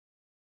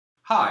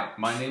Hi,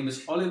 my name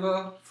is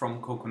Oliver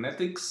from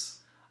Cocoanetics.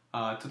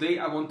 Today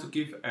I want to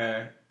give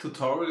a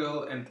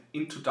tutorial and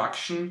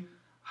introduction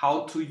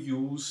how to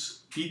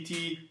use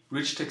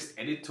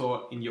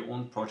DTRichTextEditor in your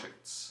own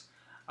projects.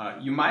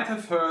 You might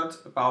have heard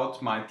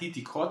about my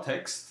DT core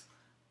text.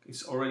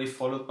 It's already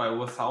followed by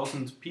over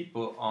 1,000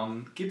 people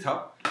on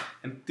GitHub,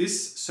 and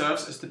this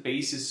serves as the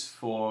basis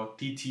for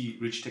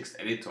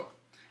DTRichTextEditor.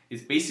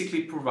 It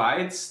basically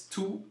provides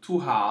two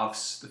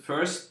halves. The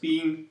first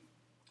being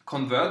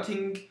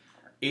converting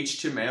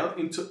HTML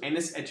into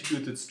NS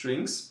attributed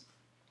strings.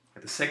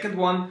 The second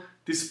one,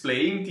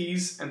 displaying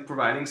these and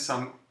providing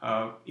some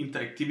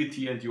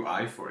interactivity and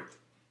UI for it.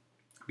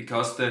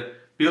 Because the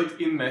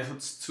built-in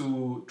methods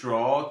to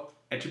draw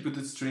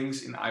attributed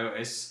strings in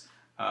iOS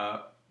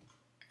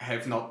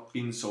have not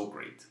been so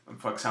great.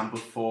 For example,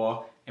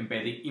 for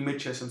embedding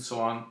images and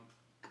so on,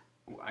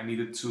 I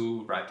needed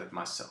to write that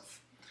myself.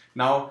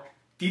 Now,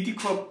 DT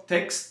core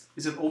text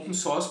is an open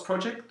source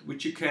project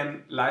which you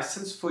can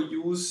license for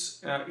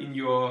use in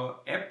your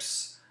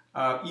apps,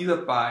 either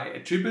by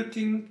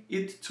attributing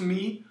it to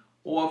me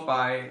or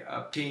by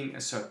paying a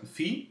certain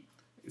fee.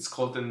 It's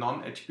called the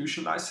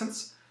non-attribution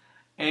license,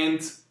 and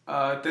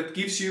that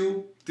gives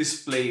you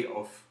display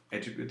of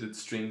attributed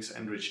strings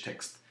and rich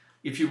text.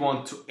 If you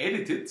want to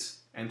edit it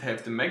and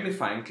have the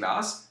magnifying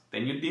glass,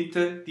 then you need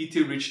the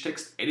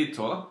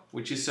DTRichTextEditor,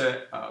 which is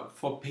a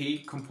for pay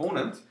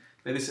component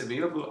that is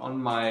available on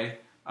my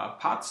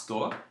Parts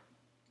Store,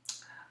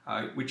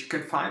 which you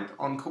can find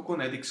on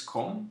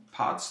Cocoanetics.com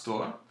Parts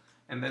Store,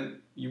 and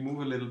then you move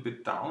a little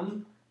bit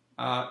down.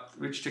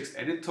 Rich Text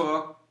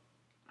Editor,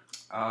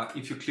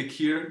 if you click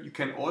here, you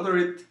can order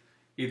it.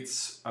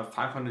 It's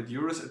 500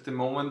 euros at the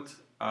moment,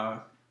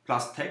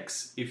 plus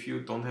tax if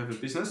you don't have a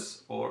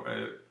business or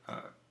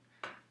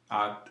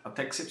a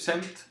tax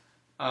exempt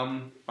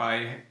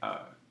by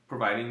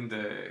providing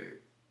the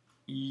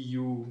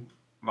EU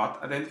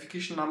VAT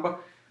identification number.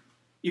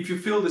 If you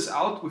fill this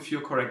out with your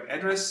correct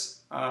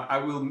address, I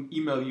will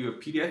email you a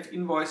PDF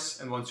invoice,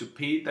 and once you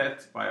pay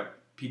that via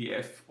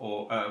PDF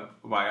or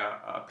via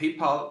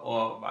PayPal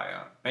or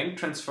via bank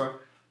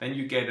transfer, then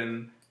you get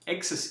an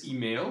access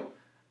email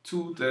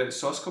to the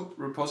source code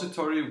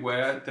repository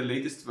where the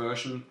latest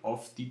version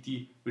of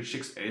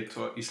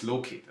DTRichTextEditor is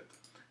located.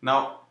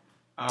 Now,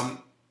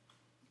 I'm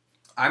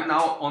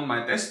now on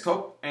my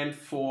desktop, and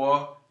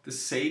for the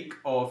sake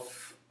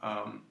of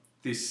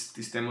this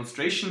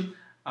demonstration,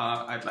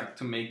 I'd like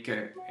to make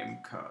a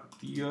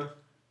mkdir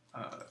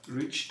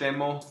rich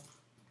demo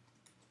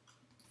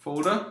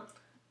folder,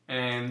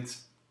 and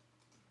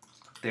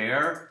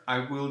there I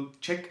will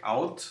check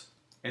out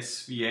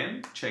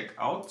svn, check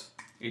out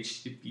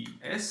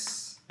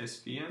https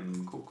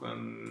svn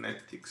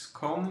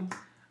cocoanetics.com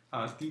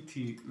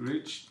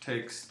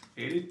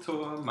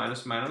DTRichTextEditor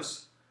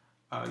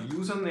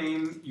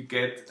username. You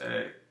get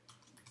a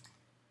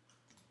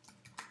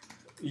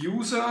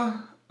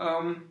user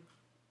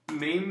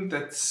name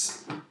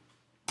that's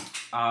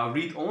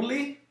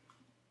read-only,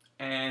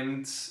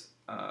 and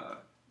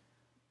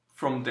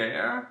from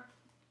there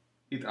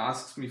it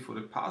asks me for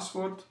the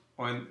password,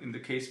 or in the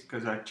case,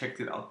 because I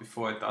checked it out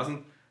before, it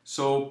doesn't.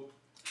 So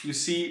you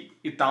see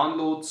it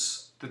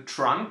downloads the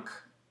trunk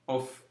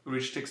of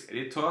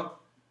RichTextEditor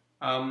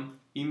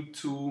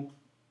into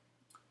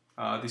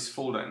this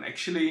folder, and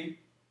actually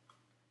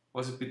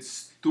was a bit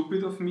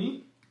stupid of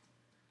me.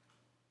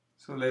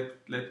 So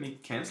let me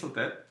cancel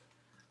that,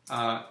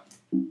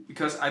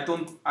 because I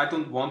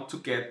don't want to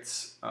get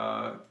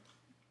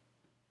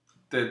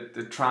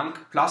the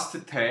trunk plus the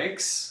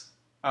tags,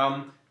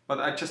 but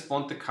I just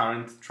want the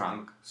current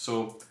trunk.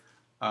 So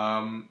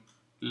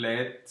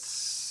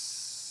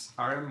let's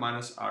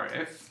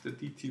rm-rf the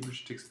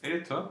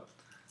DTRichTextEditor.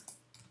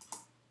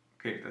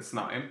 Okay, that's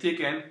now empty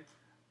again.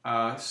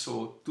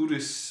 So do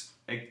this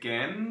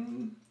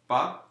again,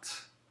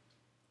 but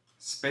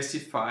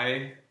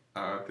specify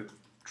the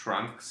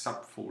trunk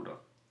subfolder.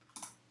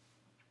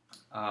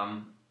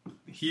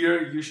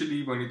 Here,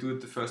 usually when you do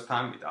it the first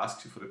time, it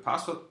asks you for the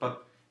password,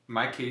 but in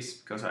my case,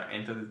 because I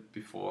entered it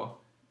before,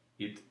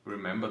 it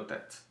remembered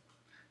that.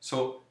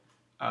 So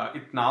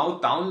it now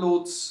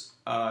downloads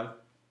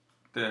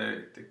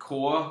the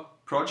core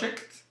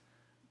project,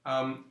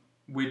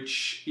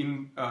 which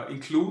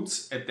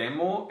includes a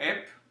demo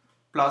app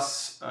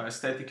plus a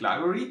static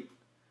library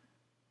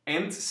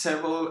and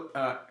several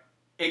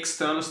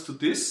externals to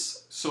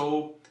this.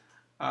 So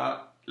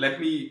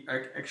let me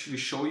actually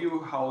show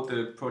you how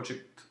the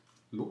project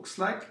looks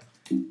like.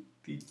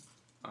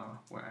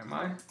 Where am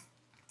I?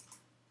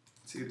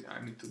 See,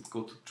 I need to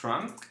go to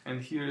trunk,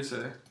 and here is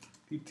a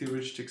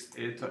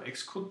DTRichTextEditor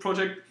Xcode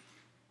project.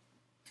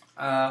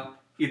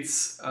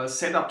 It's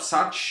set up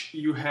such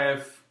you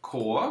have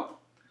core.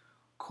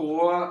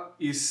 Core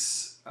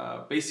is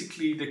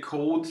basically the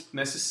code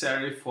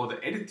necessary for the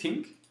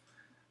editing,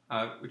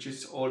 which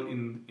is all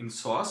in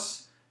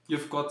source.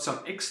 You've got some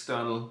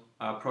external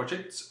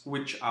projects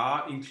which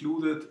are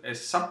included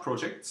as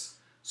sub-projects.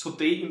 So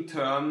they in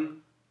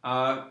turn,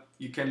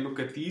 you can look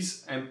at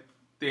these, and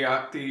they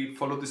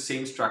follow the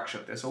same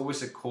structure. There's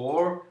always a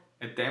core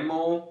a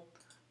demo.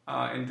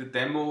 In the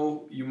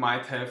demo you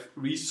might have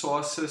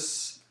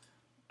resources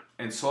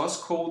and source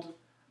code.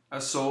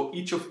 So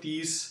each of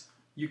these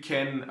you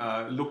can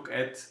look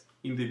at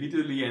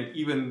individually and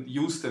even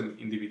use them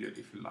individually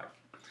if you like.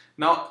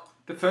 Now,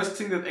 the first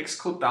thing that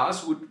Xcode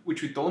does,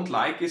 which we don't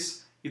like,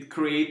 is it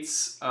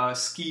creates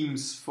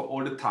schemes for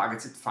all the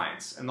targets it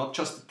finds, and not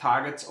just the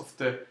targets of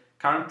the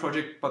current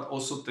project, but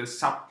also the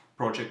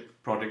sub-project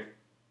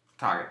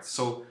targets.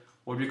 So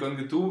what we're going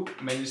to do,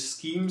 manage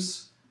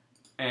schemes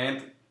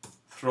and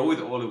throw it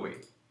all away,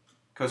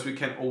 because we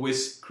can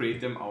always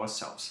create them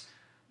ourselves.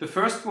 The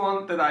first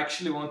one that I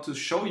actually want to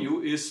show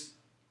you is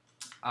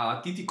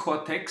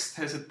DTCoreText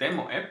has a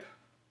demo app.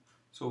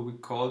 So we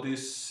call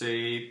this,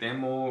 say,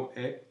 demo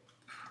app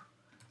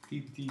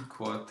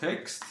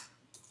DTCoreText.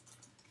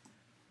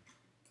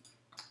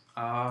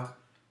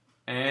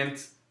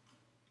 And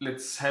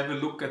let's have a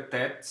look at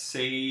that,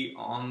 say,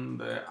 on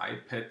the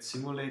iPad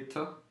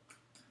simulator.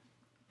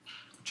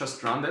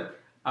 Just run that.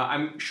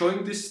 I'm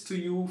showing this to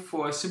you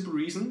for a simple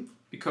reason,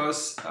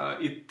 because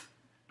it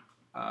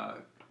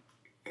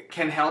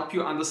can help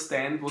you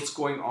understand what's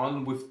going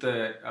on with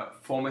the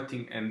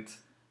formatting and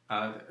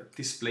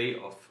display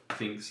of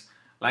things.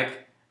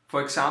 Like,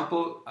 for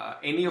example,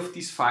 any of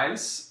these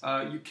files,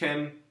 you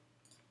can,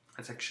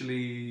 let's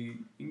actually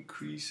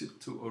increase it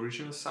to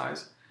original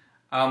size.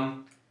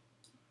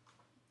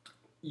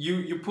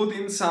 You put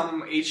in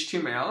some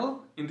HTML,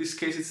 in this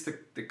case it's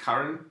the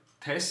current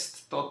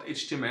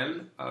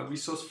test.html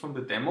resource from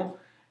the demo,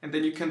 and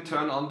then you can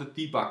turn on the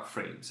debug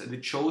frames, and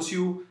it shows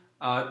you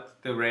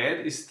the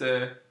red is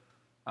the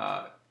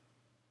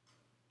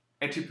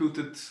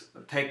attributed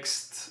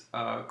text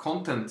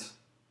content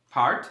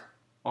part,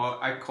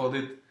 or I called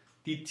it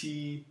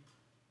DT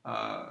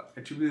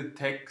attributed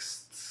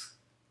text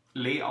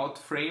layout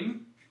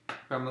frame,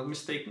 if I'm not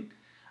mistaken.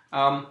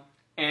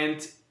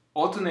 And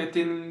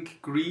alternating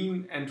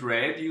green and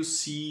red, you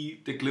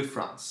see the glyph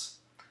runs,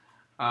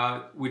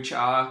 which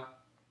are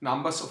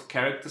numbers of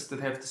characters that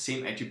have the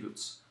same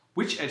attributes.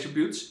 Which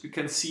attributes you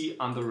can see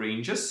under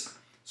ranges.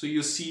 So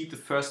you see the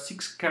first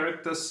 6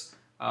 characters,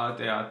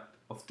 they are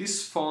of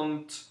this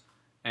font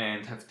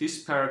and have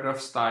this paragraph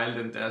style,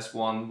 and there's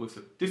one with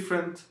a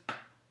different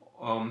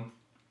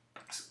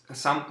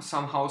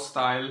somehow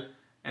style,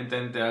 and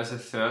then there's a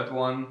third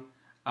one.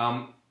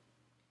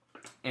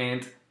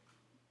 And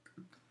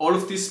all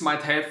of this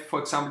might have, for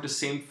example, the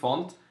same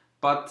font,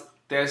 but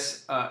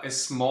there's a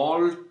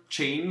small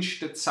change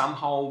that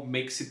somehow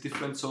makes it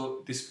different,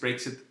 so this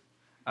breaks it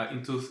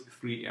into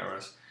 3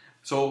 errors.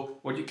 So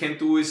what you can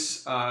do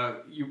is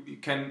you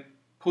can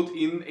put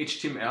in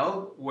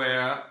HTML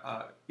where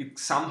it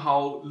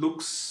somehow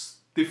looks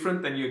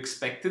different than you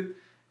expected,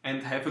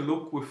 and have a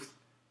look with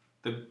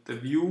the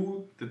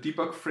view, the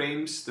debug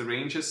frames, the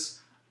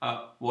ranges,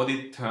 what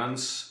it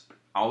turns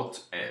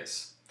out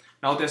as.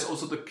 Now there's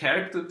also the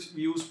character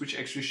views, which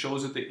actually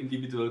shows you the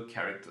individual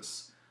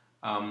characters.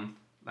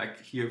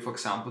 Like here, for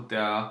example,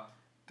 the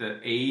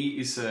A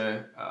is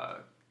a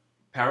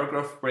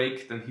paragraph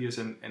break, then here's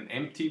an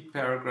empty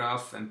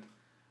paragraph, and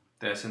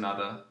there's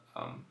another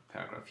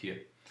paragraph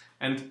here.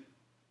 And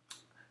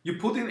you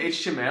put in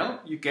HTML,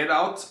 you get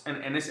out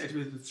an NS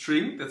attributed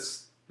string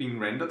that's being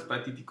rendered by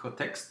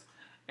DTCoreText,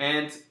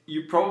 and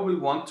you probably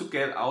want to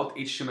get out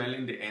HTML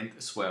in the end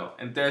as well.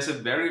 And there's a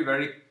very,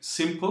 very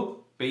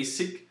simple,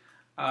 basic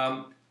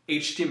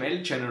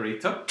HTML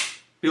generator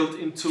built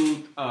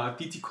into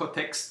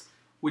DTCoreText,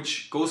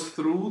 which goes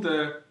through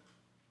the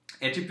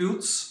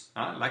attributes,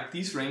 like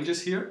these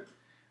ranges here,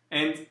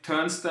 and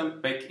turns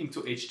them back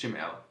into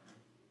HTML.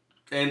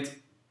 And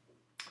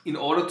in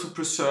order to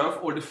preserve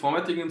all the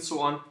formatting and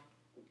so on,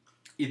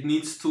 it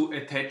needs to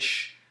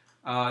attach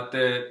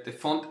the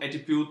font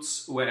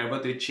attributes wherever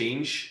they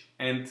change.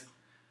 And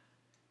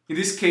in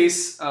this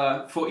case,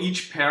 for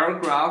each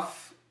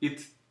paragraph,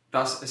 it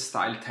does a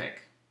style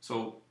tag.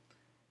 So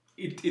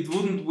it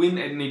wouldn't win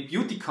any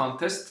beauty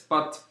contest,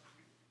 but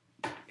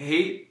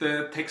hey,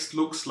 the text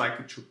looks like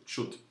it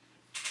should.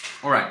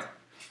 All right,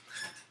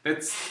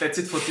 that's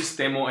it for this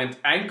demo, and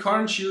I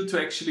encourage you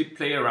to actually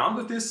play around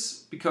with this,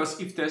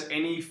 because if there's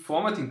any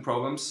formatting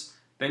problems,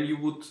 then you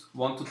would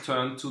want to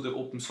turn to the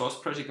open source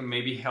project and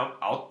maybe help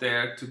out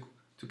there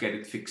to get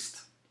it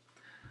fixed.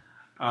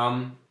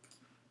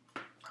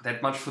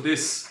 That much for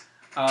this.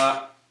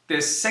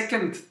 The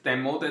second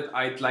demo that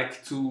I'd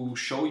like to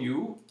show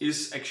you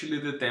is actually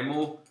the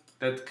demo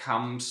that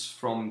comes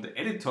from the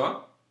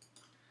editor.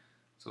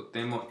 So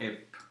demo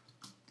app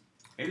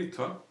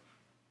editor.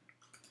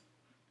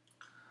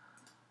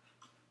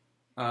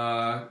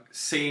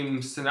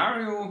 Same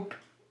scenario,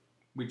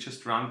 we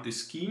just run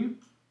this scheme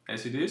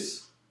as it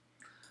is.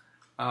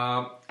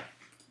 And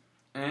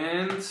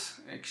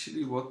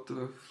actually, what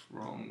the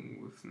wrong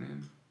with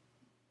name?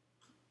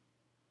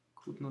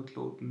 Could not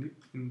load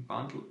nip in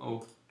bundle.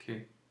 Oh,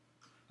 okay.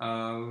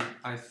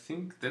 I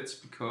think that's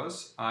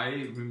because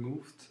I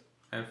removed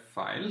a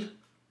file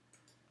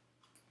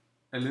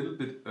a little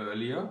bit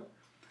earlier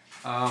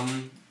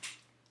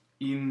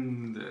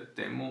in the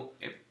demo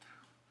app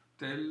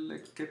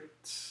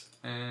delegate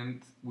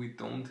and we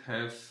don't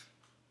have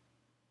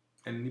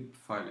a nib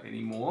file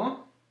anymore.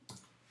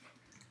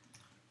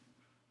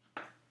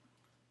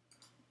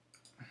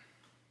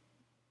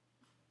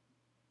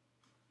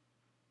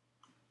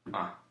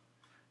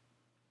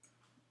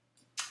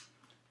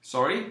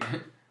 Sorry,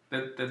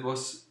 that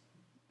was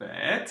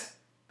bad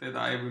that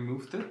I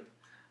removed it.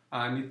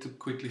 I need to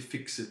quickly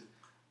fix it.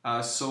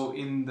 So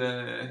in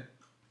the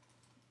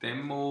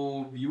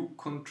demo view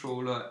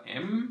controller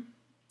M,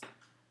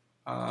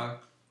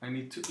 I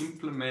need to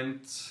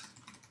implement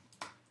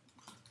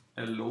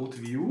a load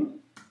view.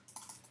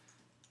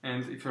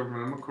 And if I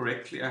remember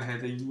correctly, I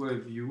had a UI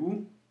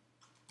view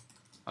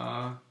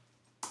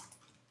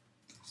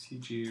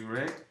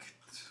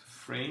CGRect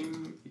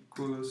frame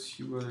equals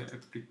UI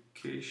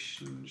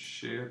application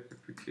shared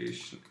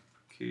application.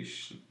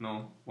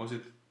 No, was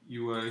it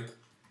UI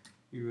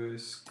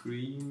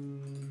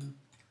screen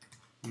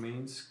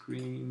main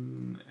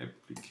screen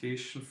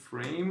application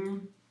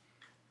frame,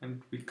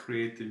 and we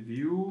create a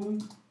view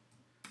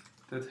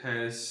that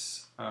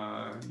has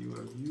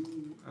UI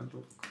view and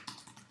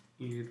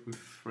it with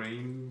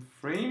frame,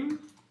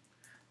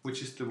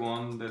 which is the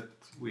one that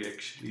we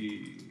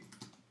actually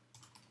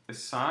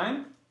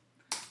assign,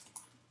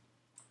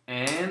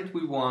 and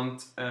we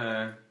want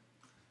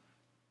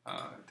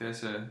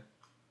there's a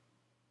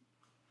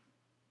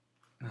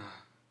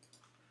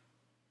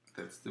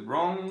that's the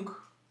wrong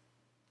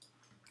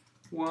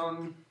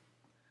one.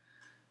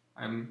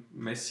 I'm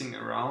messing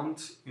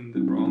around in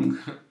the wrong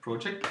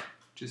project,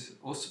 which is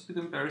also a bit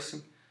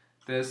embarrassing.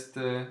 There's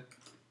the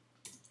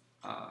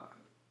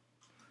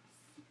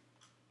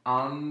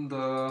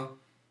under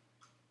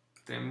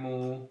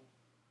demo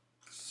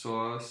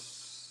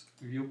source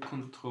view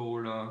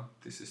controller.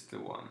 This is the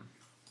one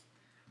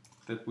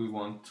that we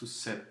want to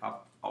set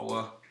up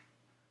our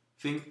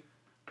thing,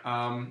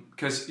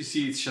 because you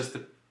see it's just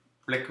a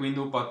black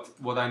window, but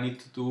what I need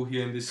to do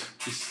here in this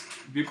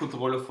view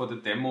controller for the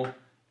demo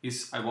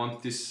is I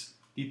want this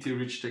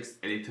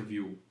DTRichTextEditor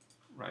view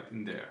right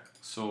in there.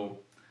 So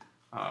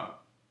I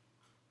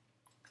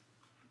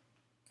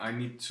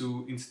need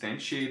to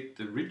instantiate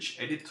the rich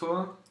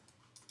editor.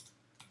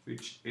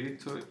 Rich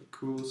editor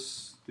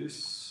equals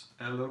this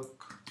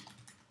alloc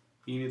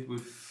init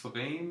with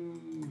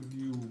frame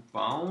view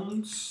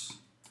bounds.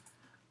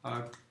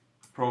 I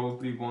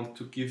probably want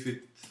to give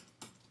it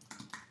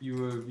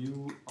UI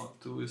view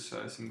auto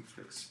resizing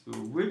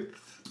flexible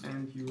width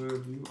and UI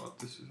view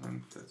auto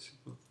resizing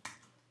flexible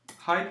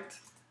height,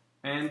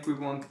 and we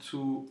want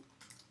to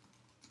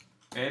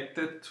add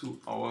that to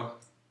our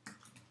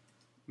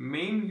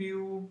main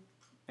view,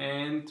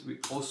 and we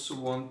also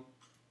want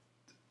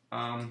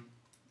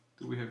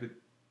do we have it?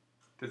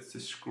 That's the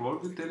scroll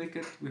view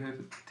delegate. We have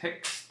a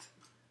text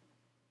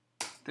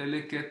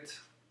delegate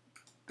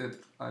that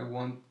I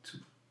want to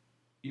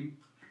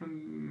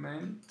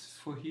implement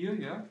for here,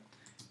 yeah,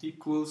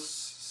 equals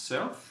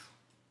self.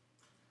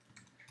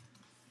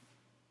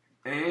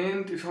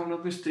 And if I'm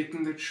not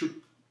mistaken, that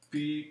should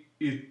be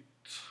it.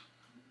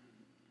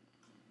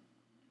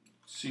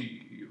 Let's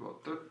see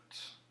about that.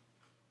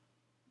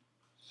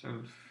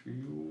 Self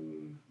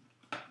view.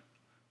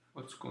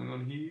 What's going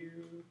on here?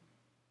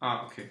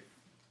 Okay.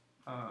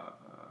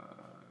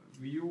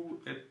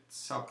 View at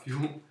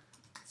subview.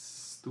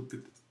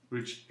 Stupid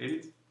rich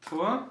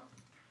editor.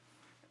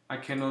 I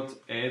cannot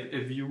add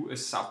a view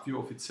as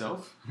subview of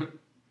itself.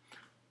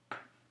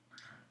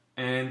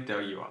 And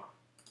there you are.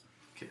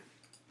 Okay.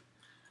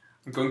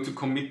 I'm going to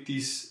commit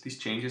these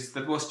changes.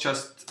 That was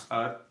just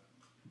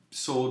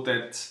so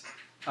that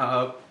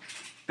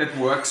that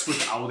works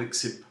without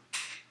exip.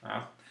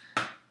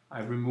 I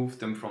removed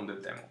them from the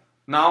demo.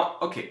 Now,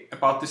 okay,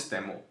 about this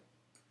demo.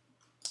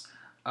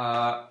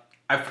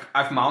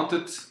 I've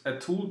mounted a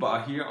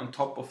toolbar here on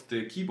top of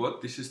the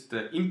keyboard. This is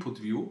the input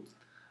view.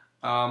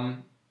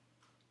 And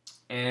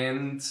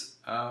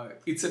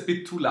it's a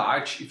bit too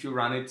large if you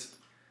run it.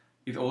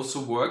 It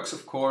also works,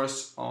 of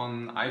course,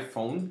 on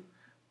iPhone,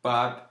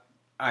 but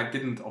I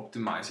didn't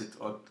optimize it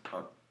or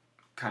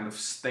kind of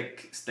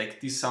stack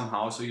this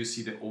somehow so you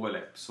see the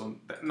overlap. So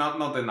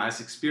not a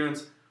nice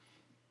experience.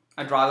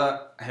 I'd rather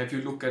have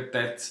you look at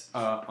that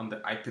on the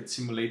iPad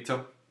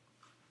simulator.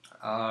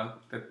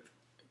 That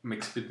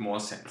makes a bit more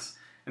sense.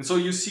 And so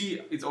you see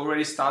it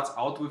already starts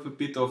out with a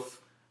bit of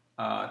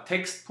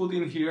text put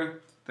in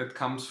here that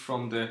comes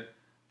from the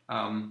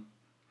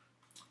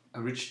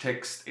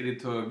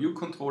DTRichTextEditor view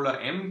controller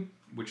M,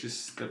 which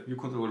is the view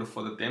controller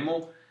for the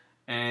demo.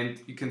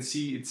 And you can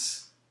see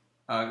it's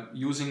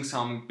using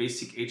some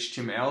basic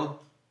HTML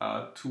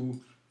to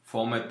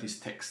format this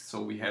text.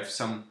 So we have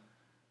some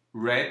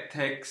red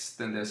text,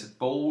 and there's a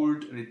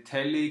bold, an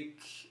italic,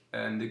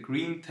 and a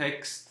green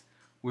text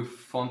with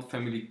font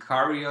family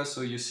Carrier.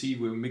 So you see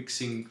we're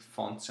mixing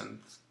fonts and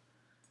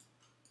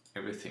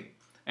everything.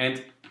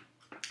 And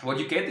what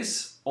you get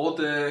is all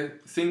the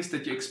things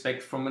that you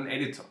expect from an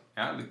editor.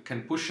 Yeah? You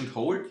can push and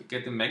hold, you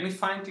get a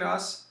magnifying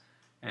glass,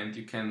 and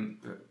you can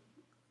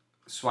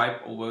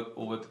swipe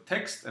over the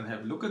text and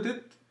have a look at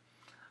it.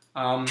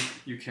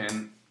 You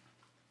can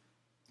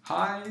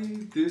Hi,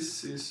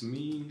 this is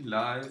me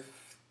live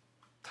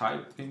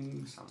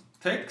typing some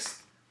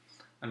text,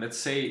 and let's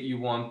say you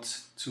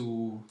want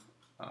to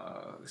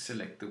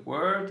select the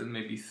word and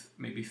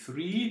maybe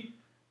 3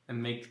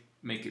 and make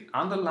it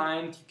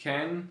underlined.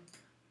 You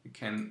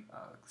can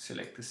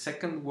select the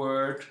second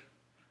word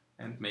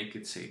and make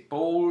it say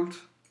bold,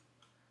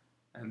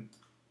 and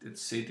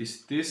let's say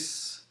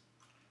this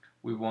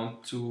we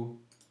want to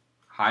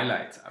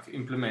highlight. I've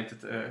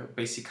implemented a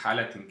basic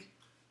highlighting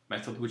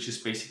method, which is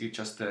basically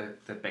just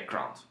the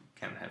background. You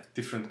can have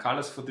different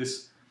colors for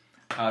this.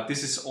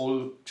 This is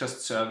all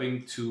just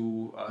serving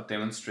to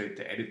demonstrate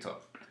the editor.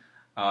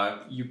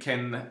 You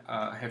can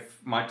have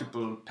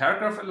multiple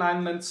paragraph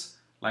alignments,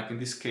 like in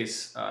this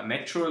case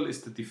natural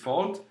is the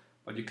default,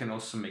 but you can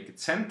also make it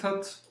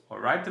centered or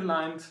right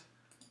aligned.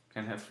 You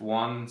can have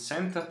one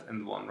centered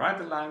and one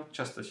right aligned,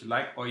 just as you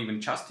like, or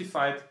even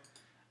justified.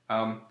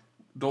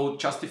 Though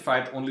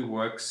justified only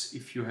works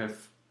if you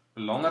have a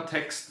longer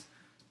text.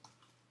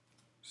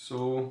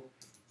 So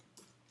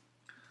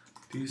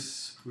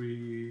this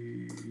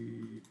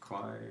requires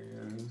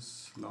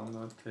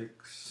longer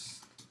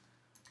text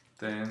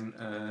than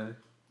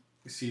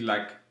you see,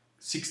 like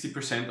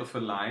 60% of a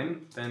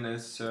line, then a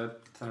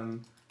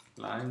certain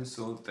line,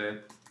 so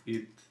that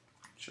it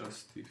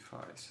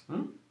justifies.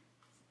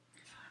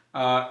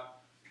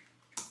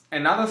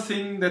 Another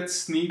thing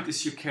that's neat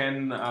is you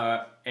can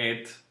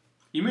add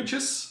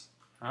images.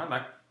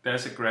 Like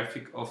there's a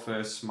graphic of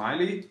a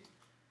smiley.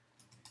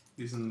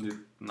 Isn't it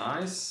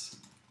nice?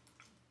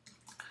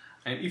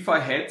 And if I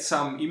had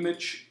some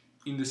image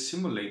in the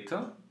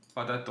simulator,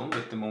 but I don't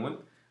at the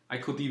moment, I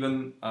could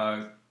even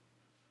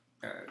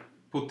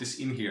put this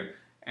in here.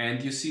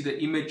 And you see the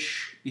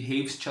image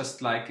behaves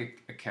just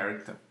like a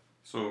character.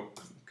 So you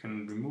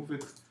can remove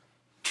it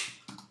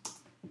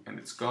and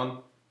it's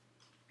gone.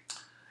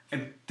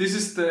 And this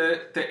is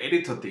the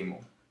editor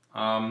demo.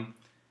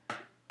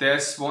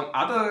 There's one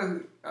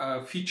other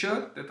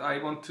feature that I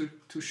want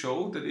to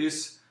show, that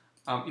is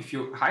if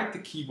you hide the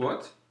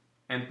keyboard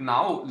and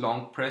now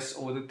long press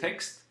over the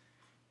text,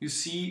 you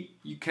see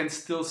you can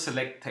still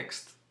select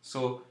text.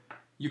 So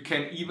you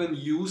can even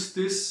use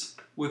this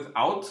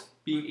without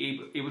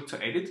being able to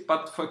edit,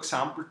 but for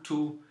example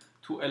to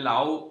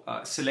allow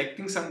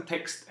selecting some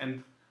text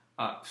and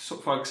so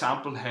for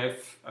example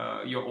have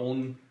your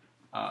own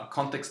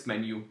context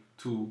menu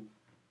to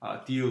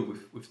deal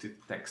with the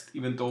text.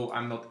 Even though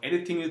I'm not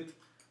editing it,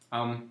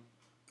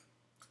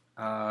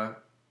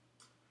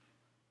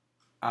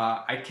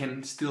 I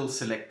can still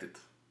select it.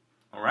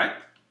 All right.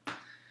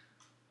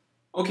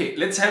 Okay,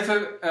 let's have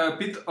a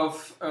bit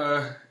of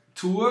a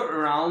tour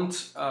around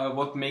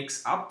what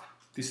makes up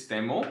this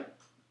demo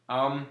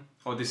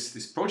or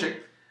this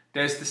project.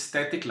 There's the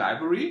static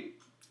library,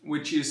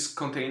 which is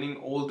containing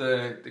all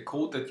the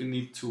code that you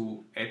need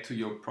to add to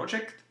your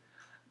project.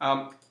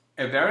 A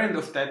variant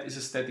of that is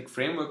a static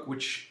framework,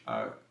 which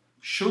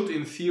should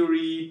in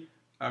theory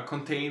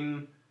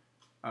contain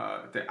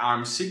the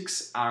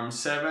ARM6,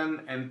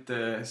 ARM7 and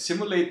the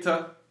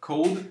simulator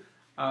code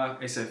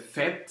as a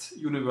fat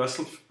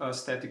universal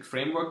static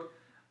framework.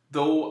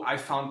 Though I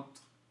found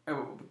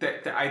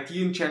the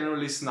idea in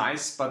general is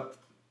nice, but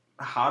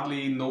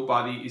hardly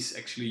nobody is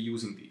actually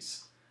using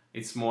these.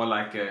 It's more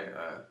like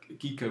a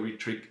geekery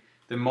trick.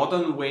 The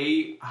modern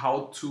way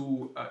how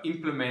to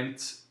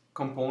implement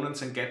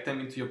components and get them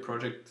into your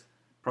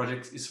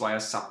projects is via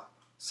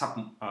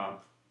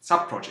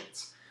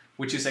sub-projects,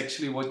 which is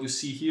actually what you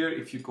see here.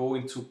 If you go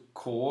into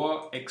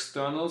core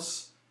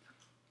externals,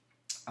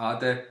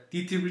 the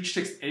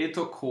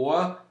DTRichTextEditor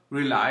core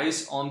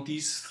relies on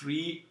these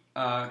 3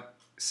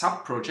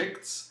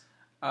 sub-projects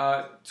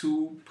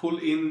to pull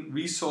in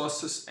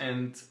resources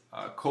and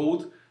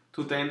code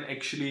to then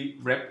actually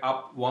wrap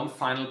up one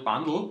final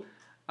bundle.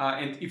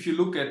 And if you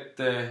look at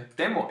the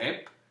demo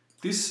app,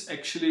 this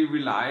actually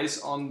relies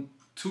on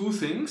 2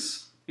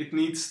 things. It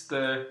needs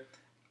the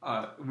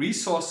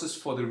resources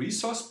for the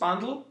resource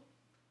bundle,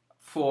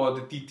 for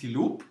the DT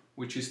loop,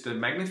 which is the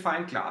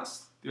magnifying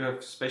glass. You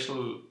have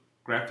special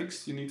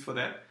graphics you need for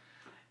that.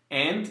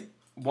 And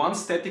one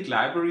static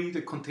library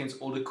that contains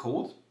all the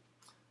code.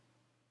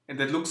 And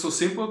that looks so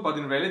simple, but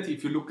in reality,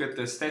 if you look at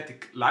the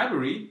static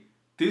library,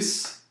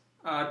 this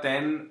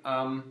then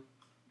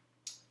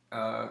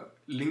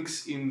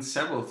links in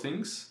several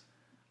things.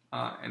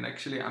 And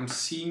actually I'm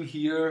seeing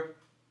here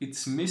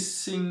it's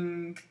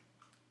missing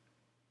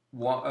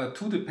 2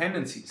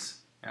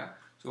 dependencies. Yeah?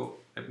 So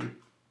let me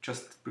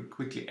just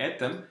quickly add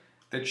them.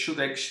 That should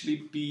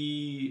actually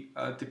be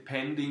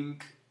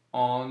depending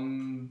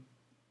on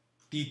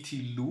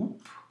DT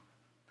loop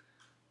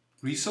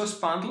resource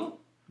bundle,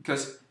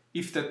 because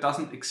if that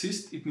doesn't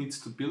exist, it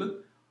needs to build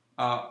it.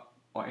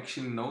 Or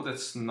actually no,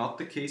 that's not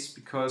the case,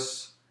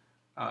 because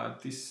oh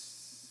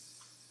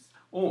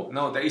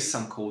no, there is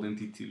some code in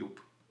DT loop.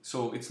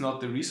 So it's not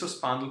the resource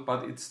bundle,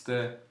 but it's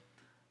the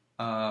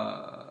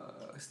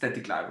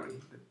static library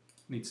that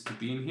needs to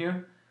be in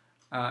here.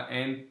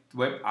 And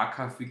web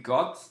archive we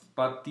got,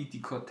 but DT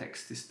core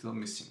text is still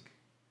missing.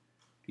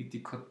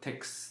 DT core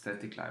text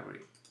static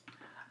library.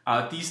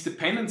 These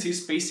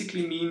dependencies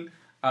basically mean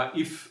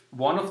if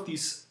one of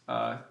these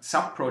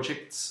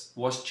sub-projects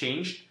was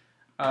changed,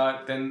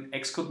 then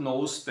Xcode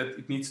knows that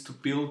it needs to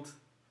build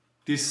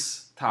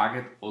this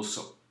target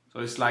also. So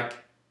it's like,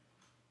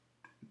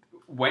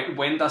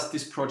 when does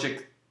this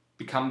project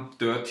become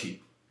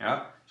dirty?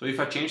 Yeah. So if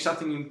I change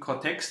something in core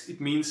text, it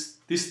means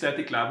this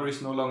static library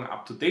is no longer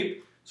up to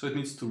date, so it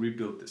needs to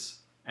rebuild this.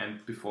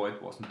 And before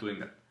it wasn't doing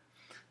that.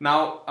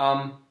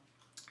 Now,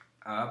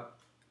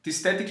 this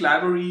static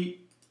library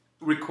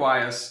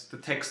requires the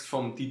text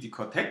from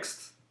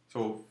DTRichText,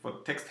 so for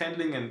text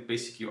handling and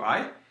basic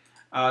UI,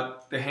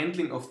 the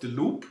handling of the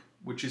loop,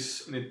 which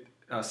is in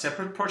a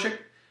separate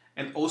project,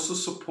 and also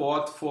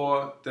support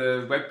for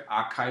the web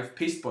archive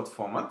pasteboard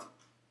format.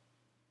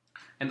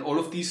 And all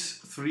of these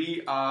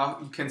three are,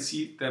 you can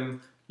see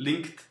them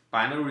linked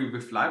binary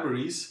with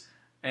libraries.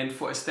 And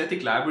for a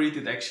static library,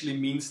 that actually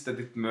means that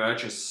it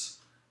merges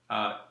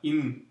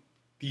in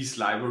these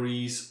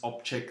libraries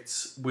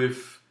objects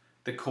with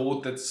the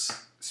code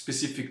that's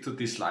specific to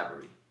this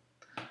library.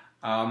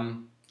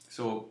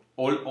 So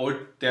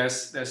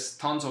there's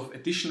tons of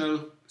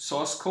additional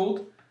source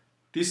code.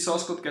 This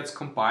source code gets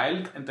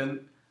compiled and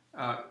then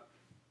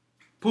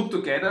put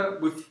together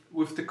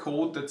with the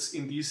code that's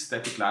in these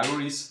static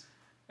libraries,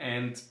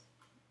 and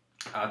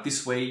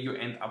this way you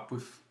end up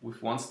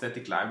with one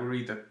static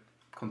library that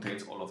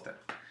contains all of that.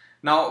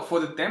 Now for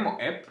the demo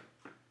app,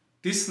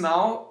 this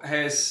now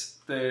has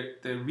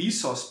the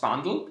resource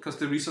bundle, because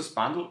the resource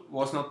bundle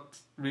was not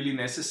really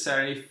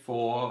necessary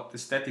for the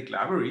static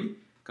library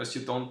because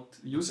you don't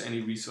use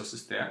any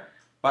resources there,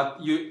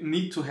 but you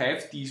need to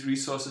have these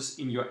resources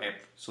in your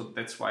app, so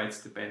that's why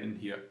it's dependent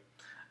here.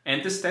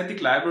 And the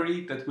static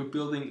library that we're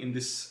building in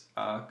this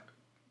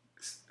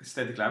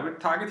static library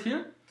target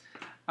here,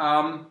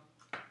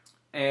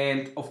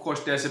 and of course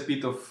there's a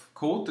bit of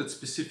code that's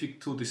specific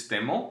to this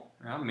demo,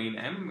 main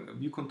M,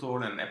 view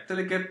controller and app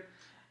delegate.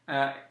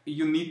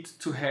 You need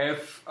to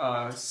have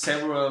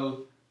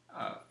several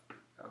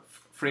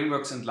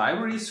frameworks and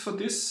libraries for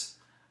this.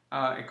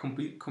 A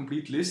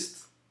complete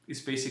list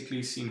is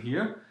basically seen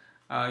here.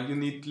 You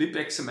need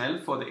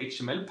libxml for the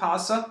HTML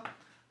parser.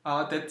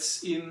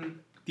 That's in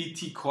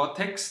DT core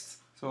text,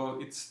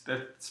 so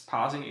that's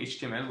parsing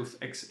HTML with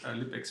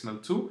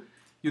libxml2.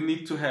 You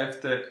need to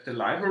have the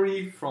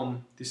library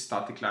from this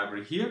static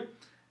library here.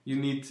 You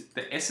need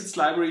the assets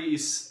library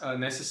is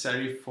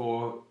necessary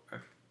for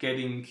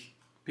getting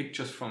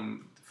pictures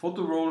from the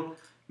photo roll.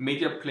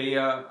 Media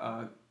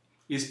player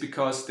is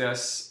because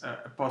there's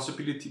a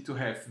possibility to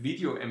have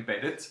video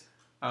embedded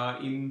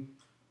in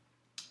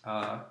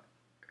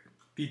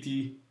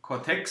DT core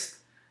text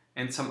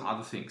and some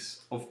other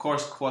things. Of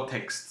course, core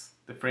text,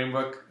 the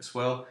framework as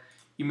well.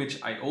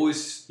 Image IO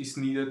is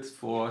needed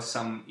for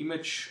some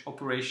image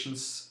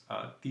operations,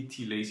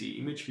 DT lazy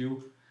image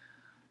view.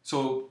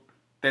 So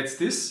that's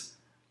this.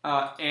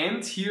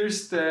 And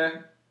here's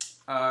the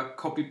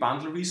copy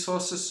bundle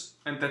resources,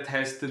 and that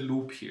has the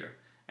loop here.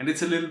 And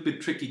it's a little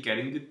bit tricky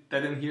getting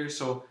that in here,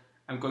 so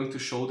I'm going to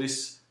show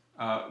this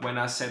when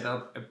I set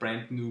up a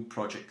brand new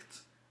project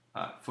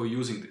for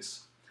using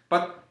this.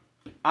 But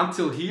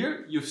until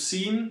here, you've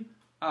seen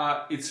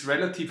it's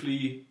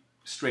relatively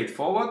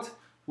straightforward.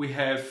 We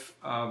have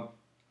a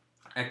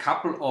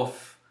couple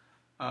of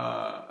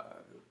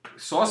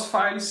source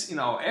files in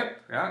our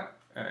app,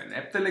 an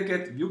app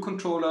delegate, view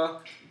controller,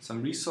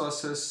 some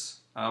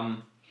resources,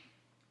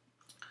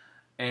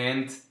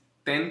 and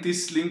then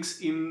this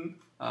links in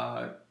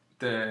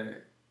the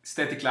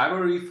static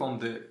library from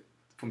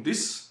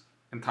this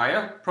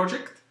entire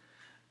project,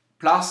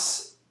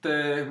 plus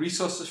the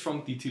resources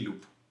from DT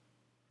loop,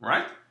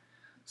 right?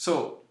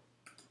 So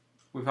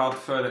without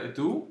further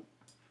ado,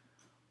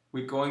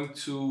 we're going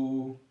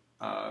to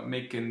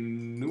make a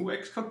new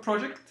Xcode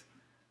project.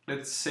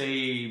 Let's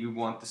say we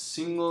want a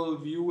single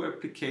view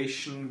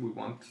application. We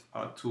want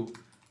to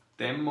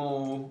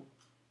demo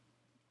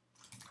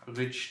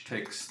rich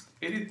text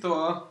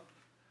editor,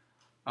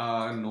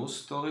 no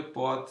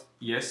storyboard,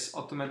 yes,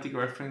 automatic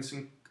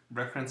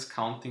reference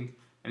counting,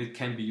 and it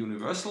can be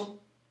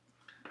universal.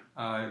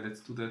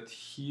 Let's do that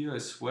here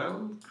as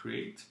well,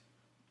 create.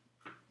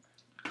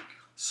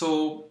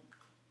 So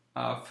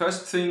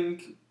first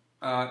thing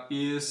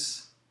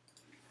is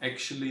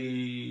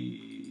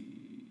actually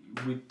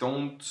we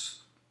don't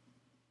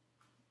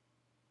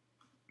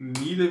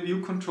need a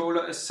view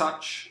controller as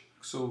such,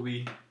 so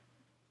we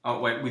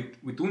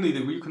do need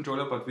a view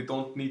controller, but we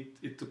don't need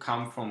it to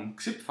come from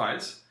zip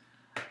files.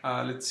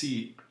 Let's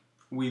see,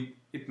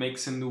 it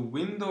makes a new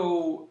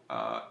window,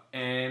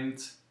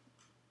 and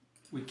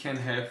we can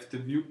have the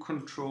view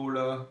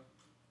controller,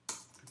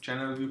 the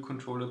general view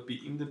controller,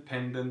 be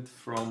independent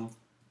from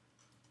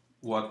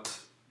what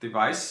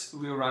device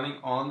we're running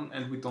on,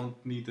 and we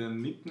don't need a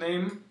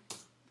nickname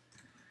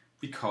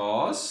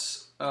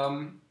because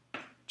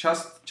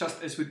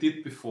just as we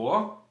did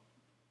before,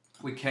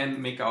 we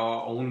can make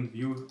our own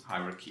view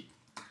hierarchy.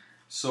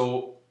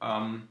 So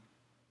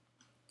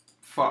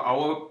for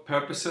our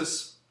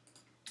purposes,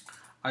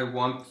 I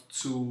want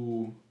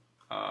to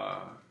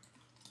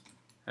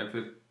have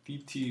a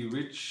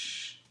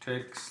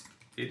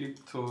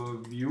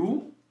DTRichTextEditor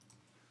view.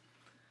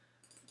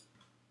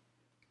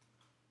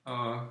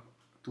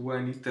 Do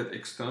I need that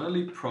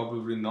externally?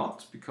 Probably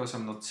not, because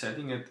I'm not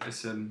setting it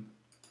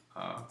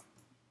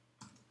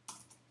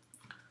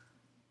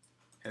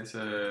as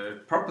a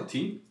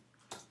property,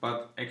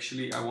 but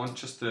actually I want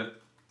just a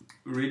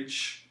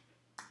rich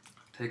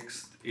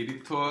text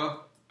editor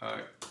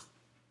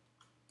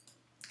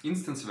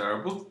instance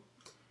variable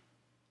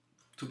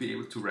to be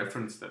able to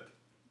reference that.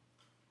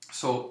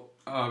 So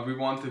we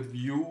want a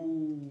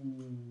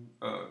view,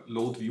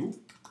 load view.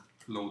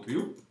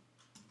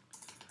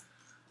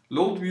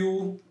 Load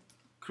view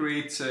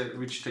creates a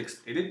rich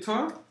text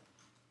editor,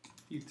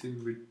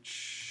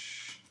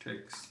 rich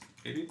text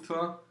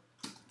editor,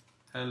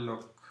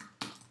 alloc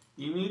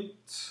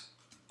init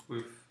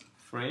with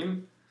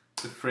frame.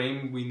 The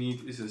frame we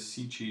need is a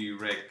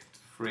CG-rect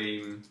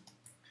frame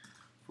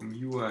from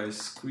UI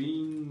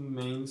screen,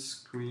 main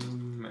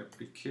screen,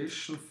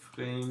 application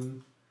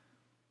frame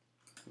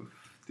with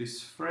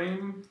this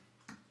frame.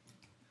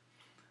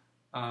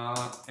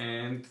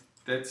 And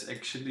that's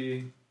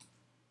actually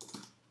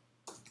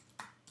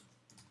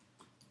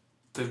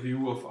the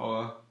view of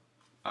our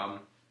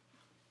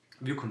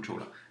view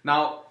controller.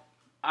 Now,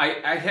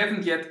 I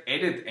haven't yet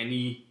added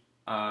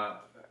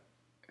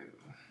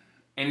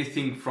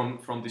anything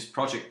from this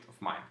project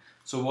of mine.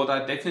 So what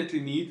I definitely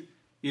need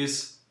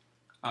is,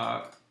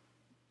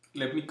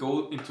 let me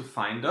go into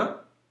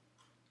Finder.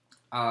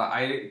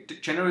 I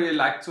generally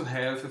like to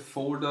have a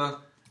folder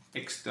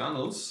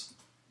externals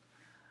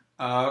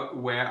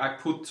where I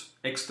put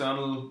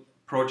external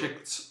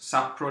projects,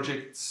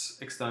 sub-projects,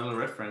 external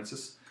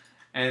references,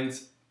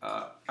 and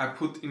I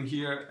put in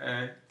here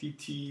a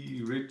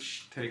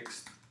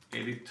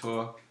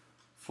DTRichTextEditor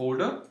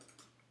folder,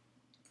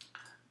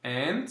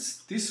 and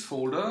this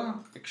folder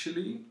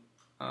actually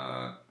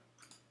I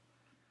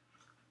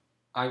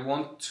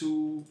want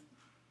to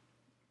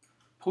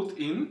put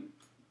in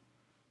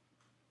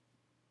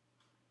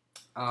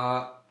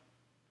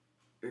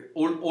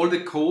all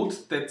the code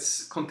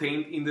that's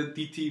contained in the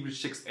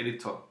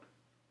DTRichTextEditor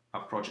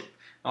project.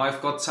 Now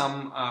I've got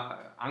some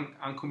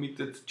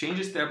uncommitted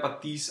changes there,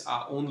 but these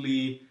are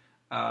only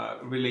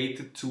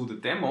related to the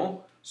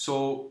demo.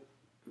 So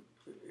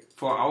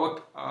for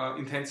our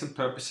intents and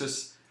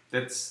purposes,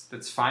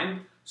 that's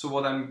fine. So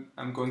what I'm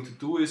going to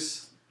do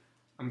is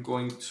I'm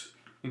going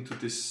into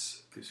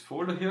this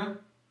folder here,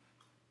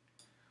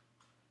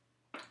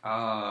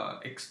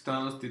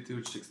 external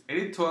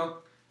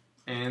DTRichTextEditor,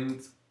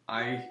 and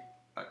I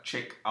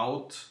check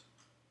out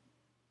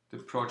the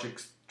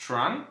project's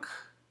trunk.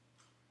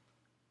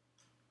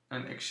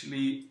 And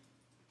actually,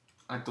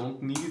 I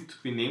don't need it to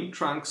be named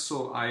trunk,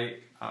 so I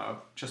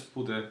just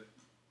put a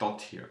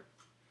dot here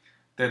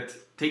that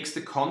takes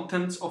the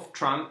contents of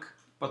trunk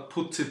but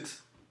puts it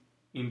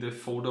in the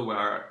folder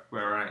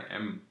where I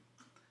am.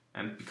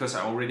 And because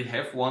I already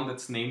have one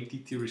that's named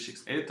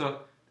DTRichTextEditor,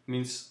 it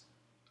means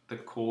the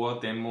core,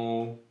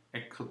 demo,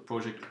 Xcode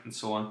project, and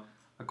so on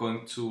are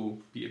going to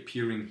be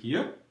appearing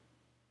here.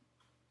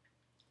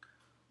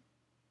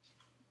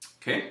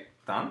 Okay,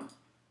 done.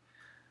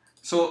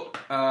 So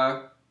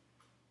I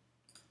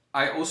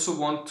also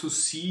want to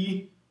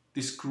see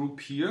this group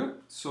here,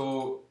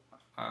 so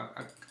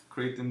I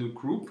create a new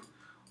group,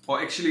 or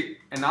actually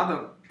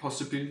another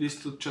possibility is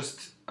to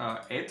just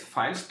add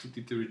files to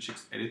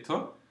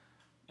DTRichTextEditor,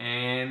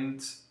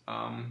 and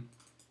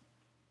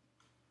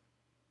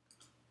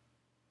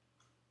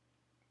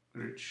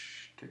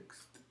rich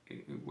text,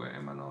 where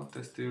am I now?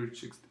 There's the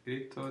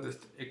DTRichTextEditor, there's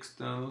the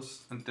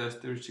externals, and there's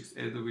the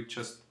DTRichTextEditor we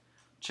just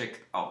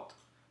checked out.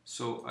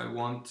 So I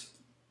want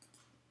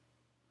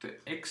the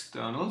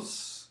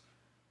externals.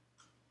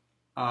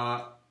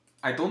 I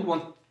don't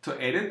want to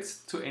add it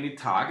to any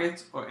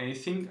target or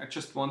anything. I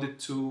just want it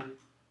to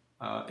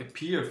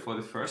appear for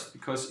the first,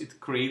 because it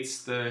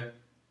creates the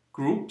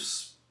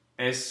groups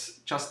as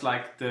just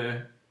like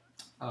the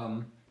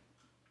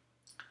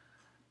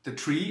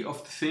tree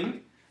of the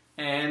thing.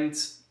 And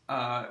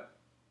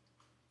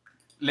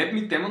let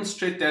me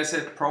demonstrate there's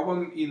a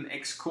problem in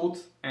Xcode,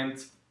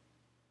 and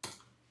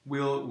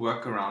we'll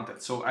work around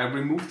that. So I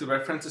remove the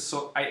references,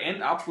 so I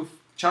end up with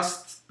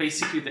just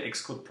basically the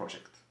Xcode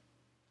project.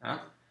 Yeah?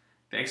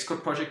 The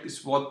Xcode project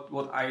is what's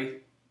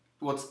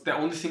the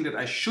only thing that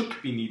I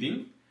should be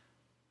needing,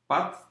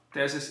 but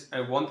there's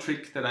one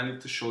trick that I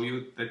need to show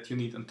you that you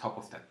need on top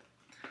of that.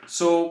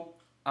 So,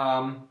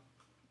 well,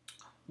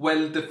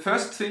 the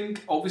first thing,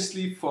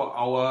 obviously, for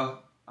our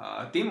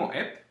demo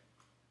app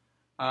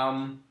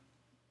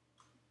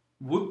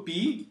would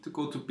be to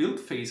go to build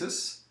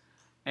phases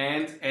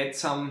and add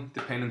some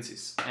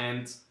dependencies.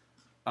 And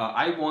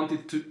I want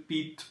it to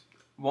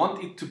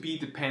be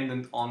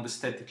dependent on the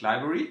static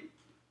library.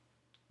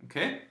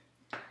 Okay,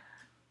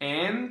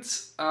 and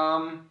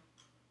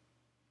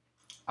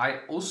I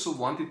also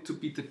want it to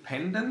be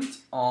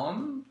dependent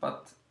on,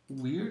 but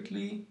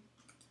weirdly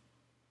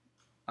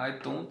I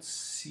don't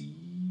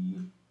see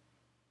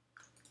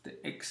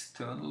the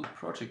external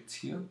projects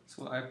here,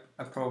 so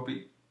I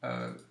probably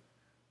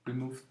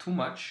removed too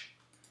much.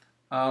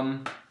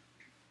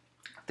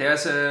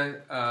 there's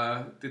the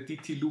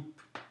DT loop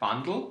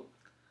bundle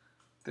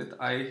that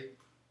I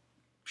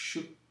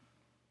should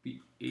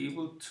be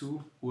able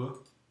to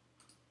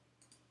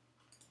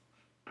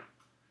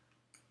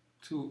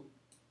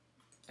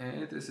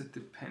add as a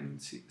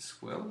dependency as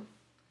well.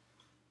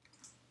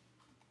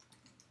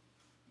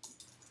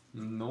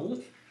 No.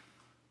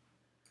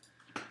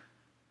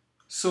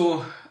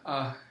 So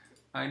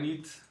I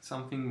need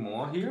something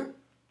more here.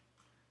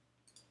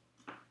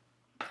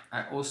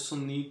 I also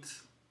need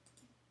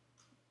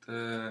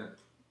the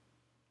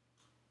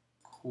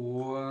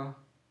core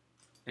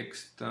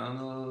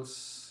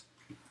externals.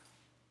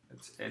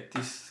 Let's add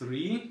these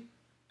 3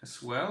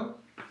 as well,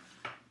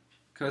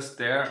 because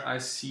there I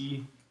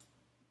see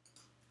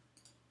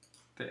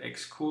the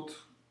Xcode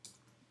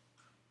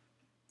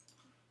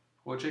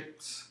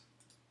projects,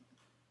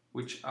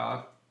 which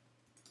are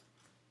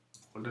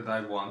all that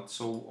I want.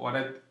 So what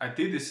I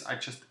did is I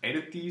just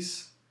added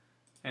these,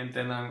 and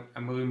then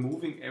I'm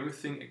removing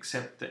everything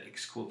except the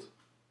Xcode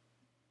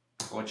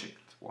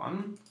project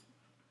 1.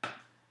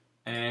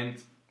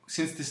 And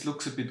since this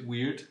looks a bit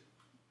weird,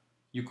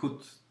 you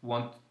could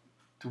want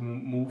to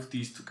move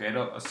these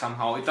together or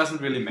somehow. It doesn't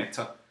really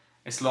matter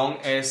as long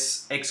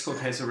as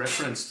Xcode has a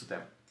reference to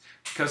them.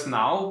 Because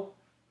now,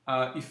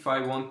 if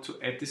I want to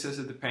add this as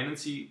a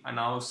dependency, I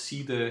now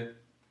see the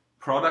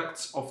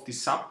products of the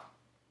sub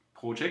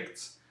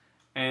projects,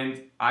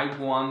 and I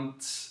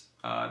want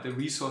the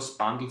resource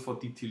bundle for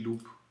DT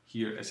loop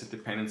here as a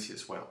dependency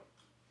as well.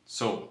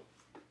 So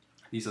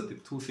these are the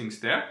 2 things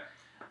there.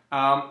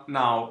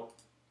 Now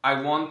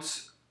I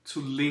want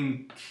to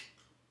link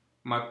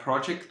my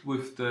project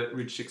with the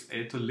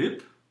DTRichTextEditor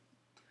lib,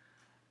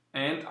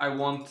 and I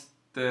want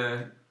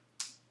the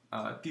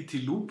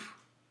DT loop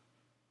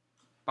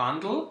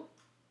bundle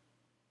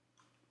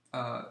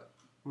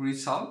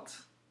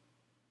result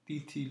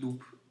DT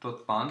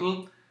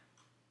loop.bundle.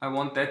 I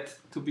want that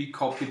to be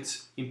copied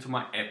into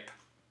my app.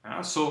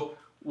 So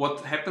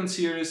what happens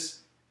here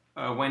is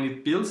when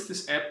it builds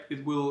this app,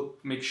 it will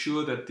make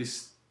sure that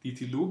this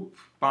DT loop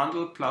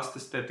bundle plus the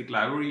static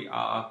library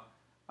are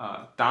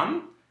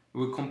done.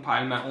 We'll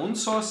compile my own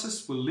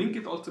sources, we'll link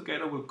it all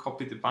together, we'll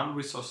copy the bundle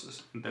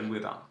resources, and then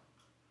we're done.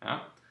 Yeah?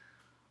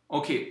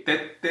 Okay,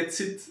 that's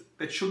it.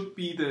 That should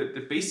be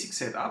the basic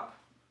setup.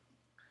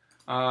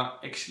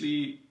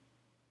 Actually,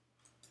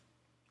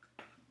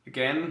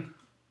 again,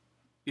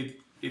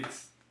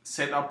 it's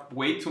set up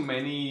way too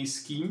many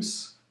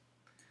schemes.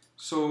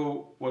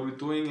 So what we're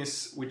doing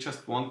is we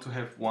just want to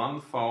have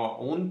one for our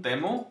own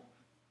demo,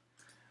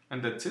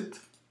 and that's it.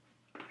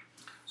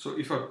 So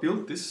if I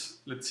build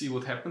this, let's see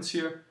what happens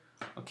here.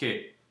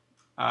 Okay,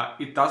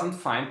 it doesn't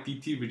find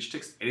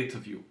DTRichTextEditor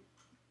view.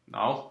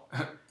 Now,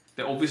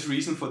 the obvious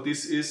reason for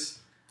this is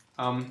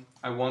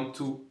I want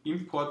to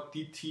import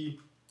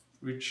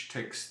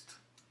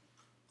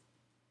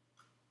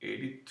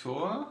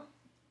DTRichTextEditor.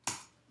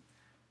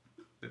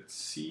 Let's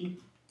see.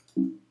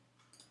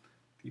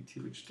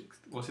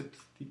 DTRichText, was it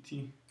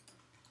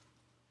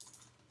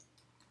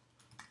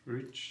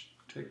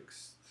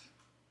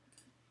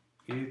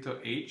DTRichTextEditor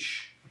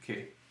H?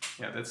 Okay,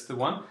 yeah, that's the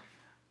one.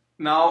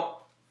 Now,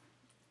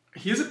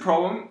 here's a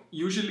problem.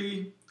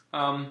 Usually,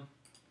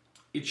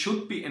 it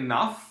should be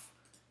enough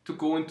to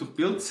go into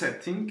build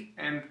setting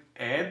and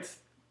add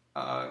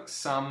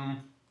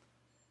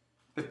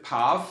the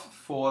path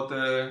for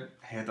the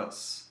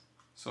headers.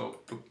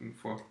 So looking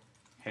for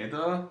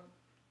header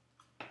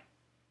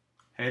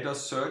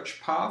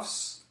search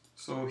paths.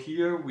 So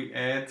here we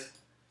add,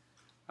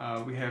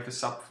 we have a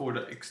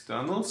subfolder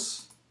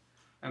externals,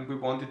 and we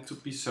want it to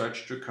be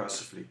searched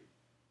recursively.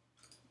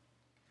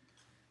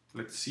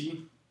 Let's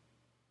see.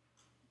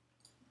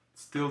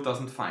 Still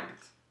doesn't find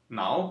it.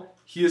 Now,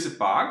 here's a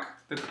bug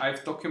that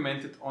I've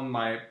documented on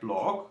my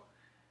blog.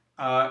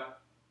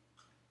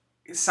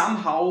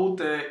 Somehow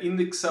the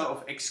indexer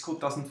of Xcode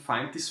doesn't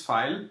find this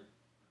file,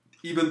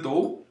 even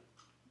though,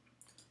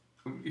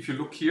 if you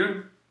look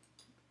here,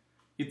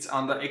 it's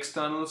under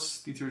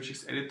externals,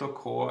 DTRichTextEditor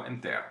core,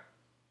 and there.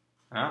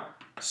 Yeah?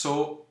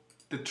 So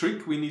the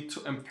trick we need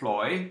to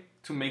employ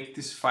to make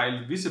this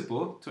file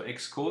visible to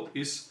Xcode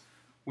is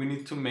we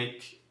need to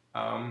make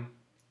a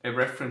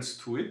reference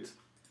to it.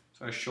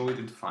 So I show it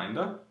in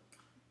Finder.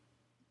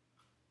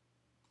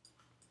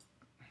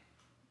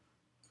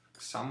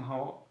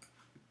 Somehow it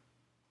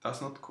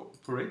does not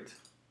cooperate.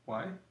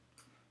 Why?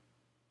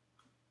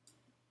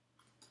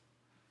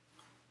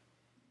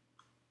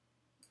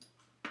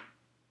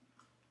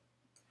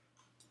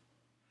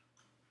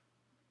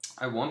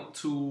 I want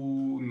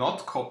to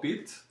not copy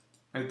it,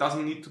 and it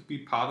doesn't need to be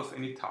part of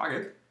any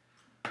target.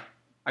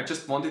 I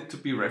just want it to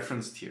be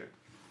referenced here.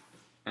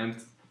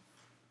 And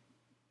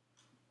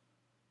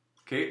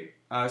okay,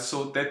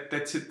 so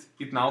that's it.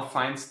 It now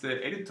finds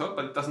the editor,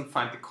 but it doesn't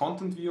find the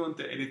content view and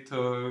the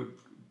editor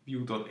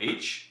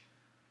view.h.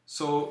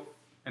 So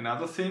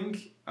another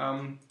thing,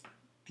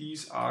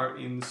 these are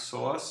in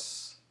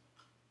source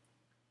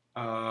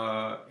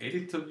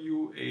editor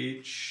view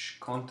h,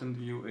 content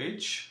view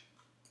h.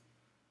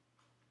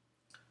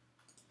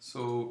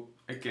 So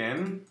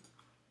again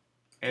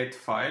add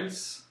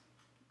files.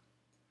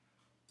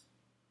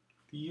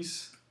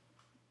 These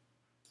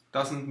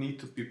doesn't need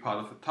to be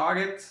part of a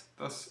target,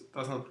 does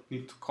not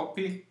need to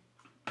copy.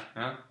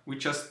 Yeah? We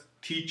just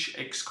teach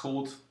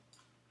Xcode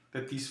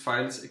that these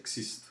files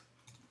exist.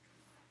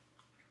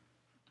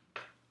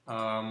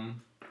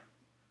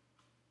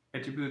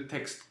 Attributed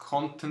text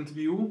content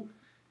view,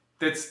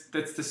 that's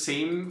the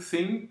same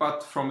thing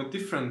but from a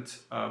different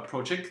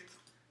project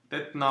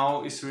that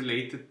now is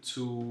related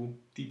to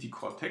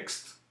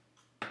DTCoreText.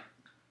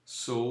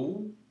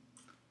 So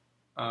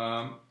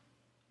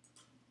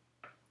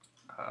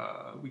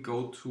we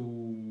go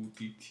to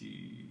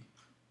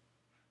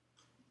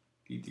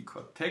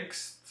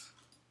DTCoreText,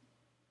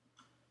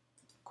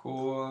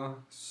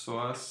 core,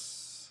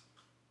 source,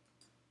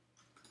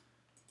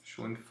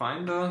 show in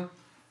Finder,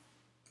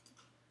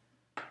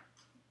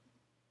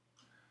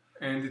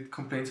 and it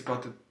complains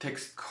about the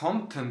text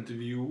content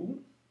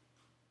view,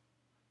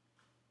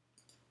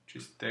 which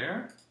is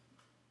there.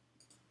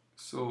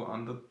 So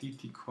under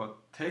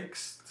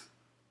DTCoreText,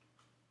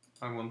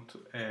 I want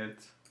to add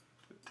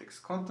the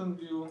text content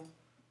view,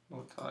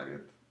 no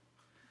target.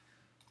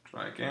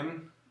 Try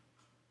again,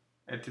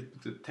 add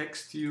it to the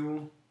text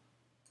view.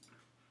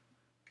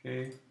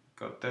 Okay,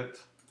 got that.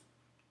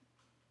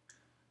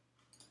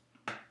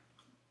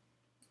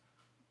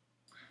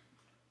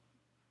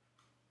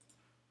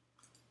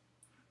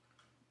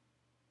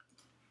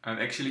 And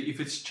actually,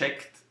 if it's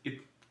checked, it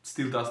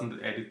still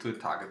doesn't add it to a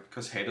target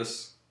because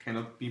headers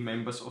cannot be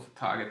members of a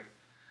target.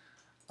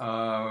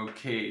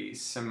 Okay,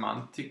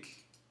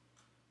 semantic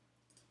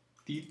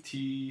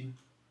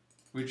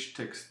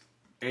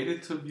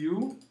DTRichTextEditor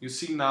view. You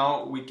see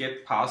now we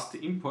get past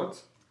the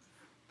import.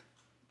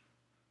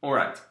 All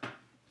right,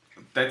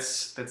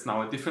 that's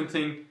now a different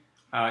thing.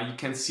 You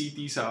can see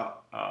these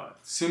are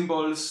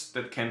symbols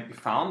that can be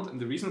found, and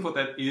the reason for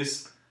that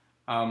is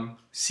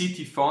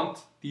CT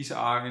font. These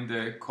are in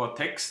the core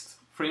text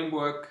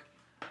framework.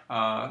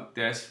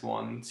 There's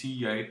one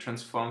CEI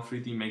transform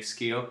 3D make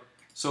scale.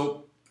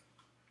 So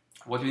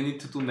what we need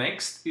to do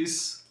next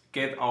is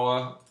get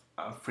our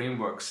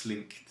frameworks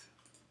linked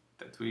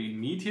that we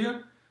need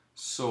here.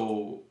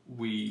 So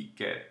we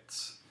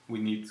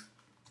need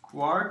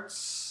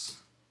Quartz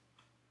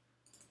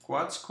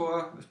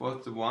core, this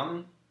was the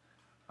one.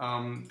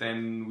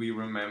 Then we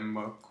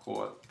remember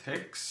core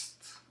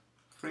text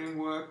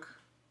framework.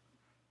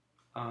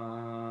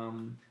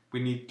 We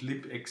need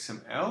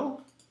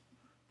libxml,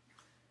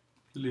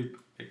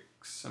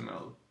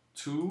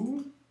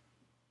 libxml2.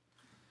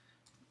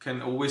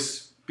 Can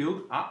always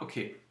build,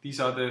 okay, these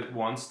are the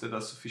ones that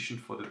are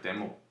sufficient for the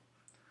demo.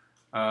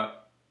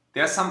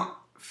 There are some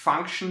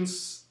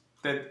functions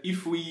that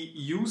if we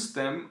use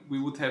them, we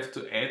would have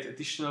to add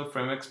additional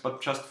frameworks,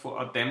 but just for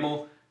a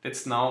demo,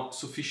 that's now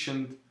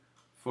sufficient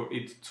for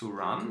it to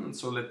run. And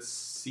so let's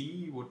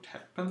see what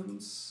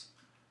happens.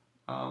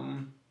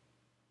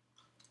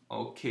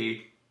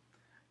 Okay,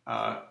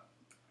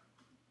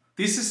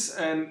 this is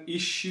an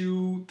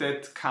issue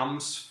that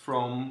comes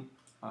from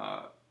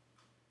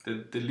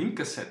the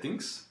linker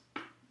settings.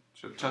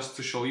 So just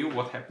to show you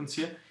what happens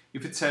here,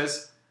 if it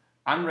says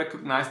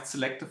unrecognized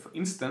selector, for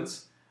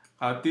instance,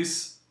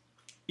 this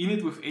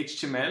init with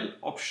HTML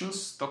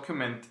options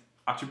document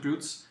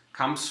attributes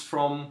comes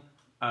from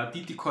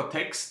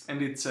DTCoreText,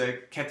 and it's a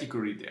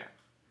category there.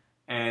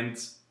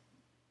 And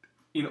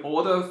in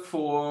order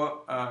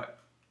for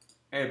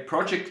a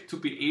project to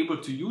be able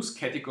to use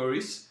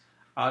categories,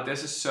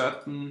 there's a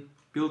certain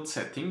build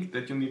setting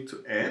that you need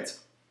to add.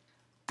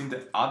 In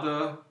the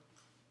other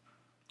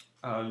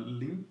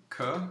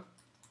linker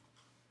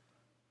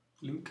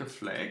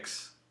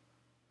flags,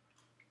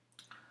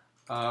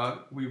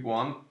 we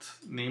want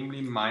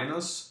namely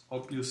minus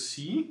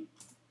 -obvious-c,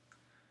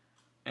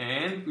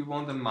 and we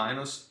want a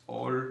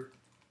 -all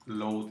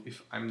load,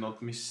 if I'm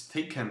not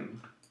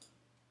mistaken.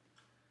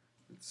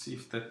 Let's see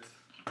if that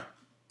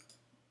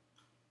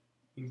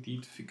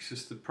indeed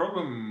fixes the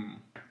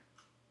problem.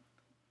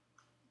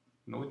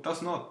 No, it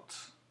does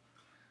not.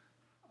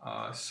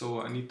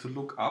 So I need to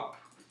look up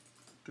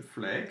the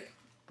flag.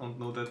 Don't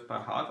know that by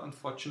heart,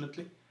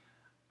 unfortunately.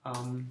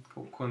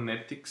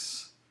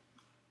 Cocoanetics.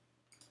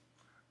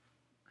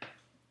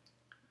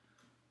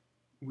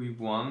 We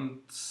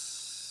want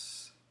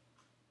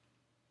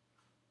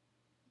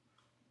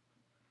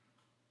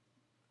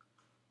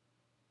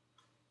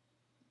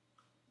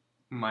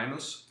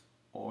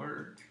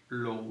 -all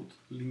load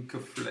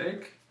linker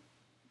flag.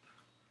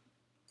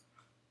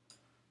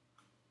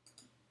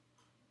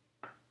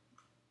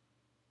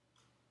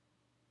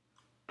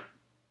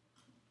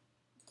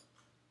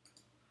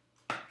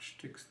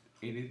 Text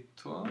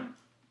editor.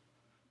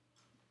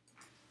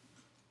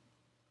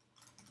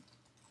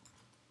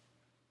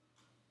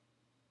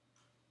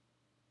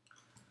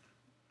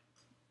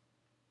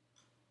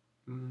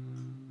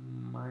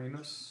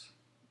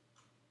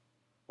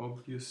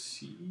 -obvious-c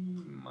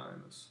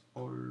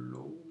 -all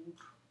load.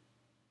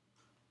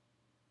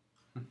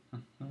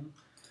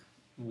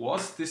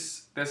 Was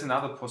this, there's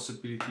another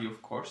possibility,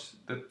 of course,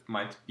 that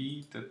might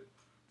be that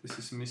this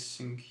is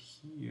missing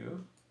here.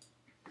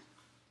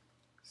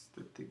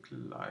 Static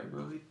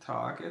library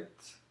target,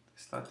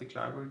 static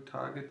library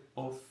target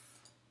of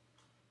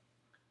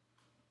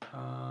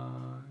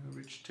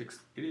rich text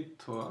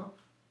editor.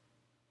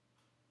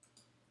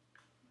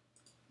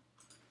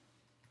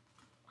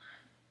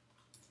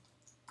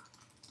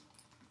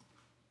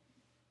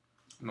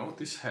 No,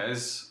 this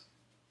has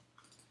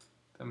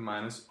the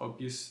minus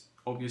obvious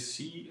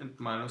C and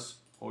minus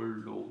all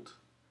load.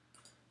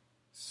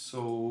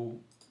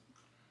 So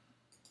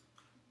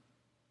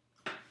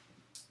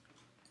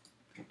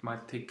it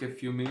might take a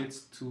few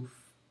minutes to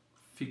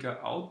figure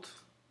out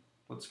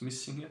what's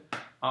missing here.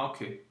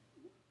 Okay,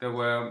 there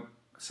were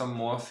some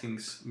more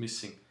things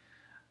missing.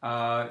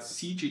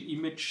 CG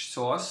image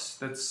source,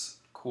 that's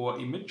core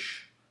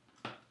image.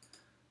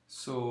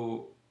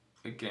 So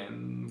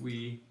again,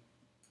 we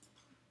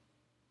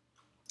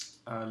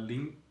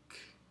link,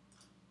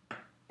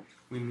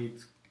 we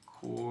need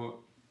core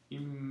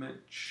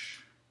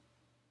image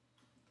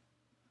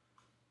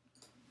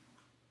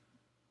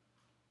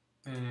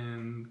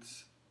and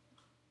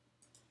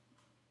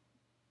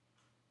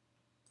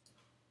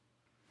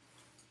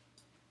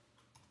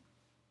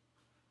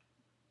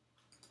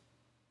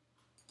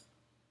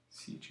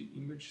CG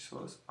image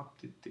source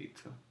update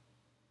data.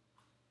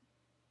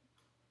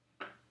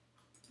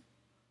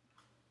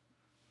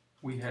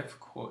 We have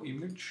core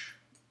image.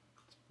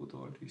 Let's put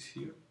all this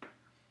here.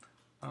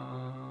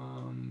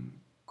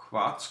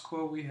 Quartz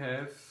core we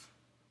have.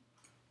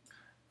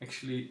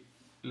 Actually,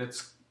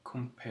 let's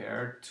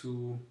compare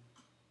to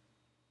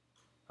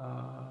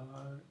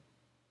our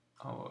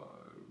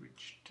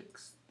rich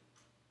text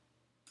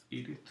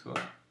editor.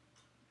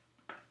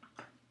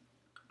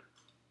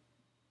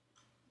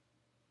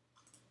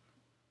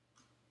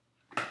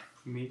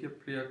 Media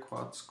player,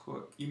 Quartz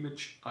core,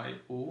 image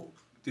IO.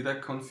 Did I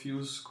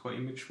confuse core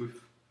image with?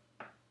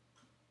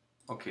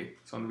 Okay,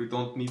 so we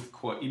don't need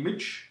core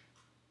image.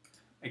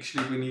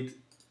 Actually, we need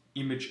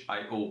image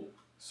IO.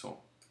 So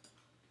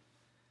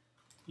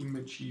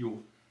image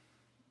IO.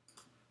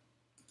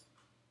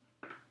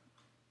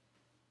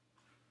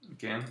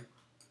 Again,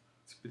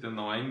 it's a bit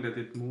annoying that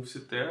it moves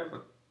it there,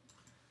 but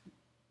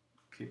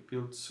okay,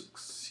 build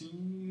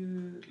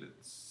succeed.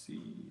 Let's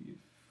see if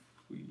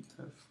we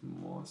have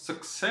more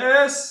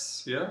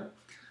success. Yeah.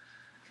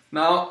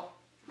 Now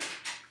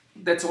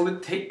that's all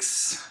it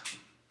takes.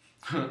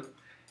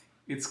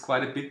 It's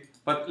quite a bit,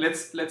 but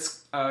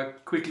let's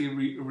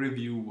quickly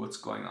review what's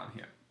going on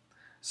here.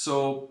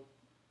 So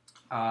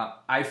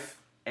I've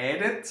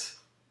added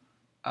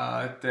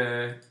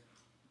the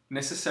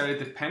necessary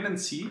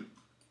dependency.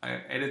 I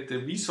added the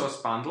resource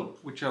bundle,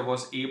 which I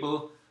was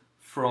able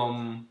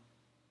from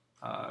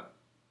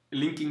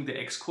linking the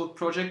Xcode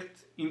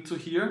project into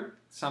here,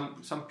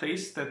 some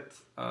place that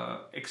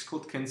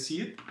Xcode can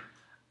see it,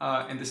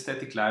 and the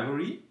static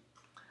library.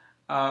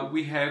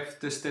 We have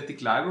the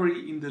static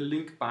library in the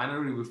link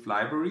binary with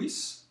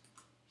libraries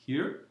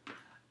here,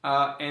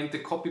 and the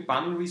copy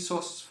bundle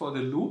resources for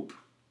the loop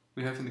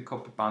we have in the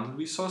copy bundle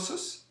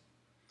resources.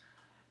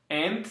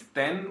 And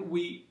then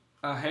we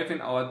have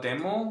in our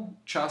demo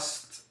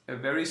just a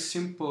very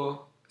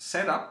simple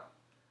setup.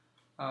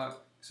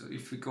 So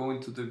if we go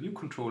into the view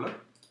controller,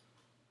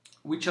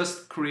 we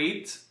just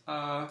create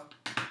the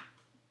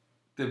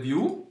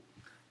view.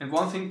 And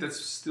one thing that's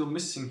still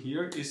missing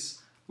here is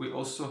we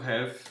also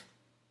have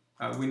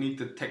we need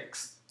the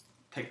text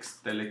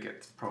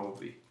delegate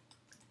probably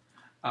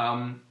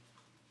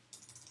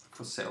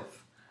for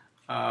self.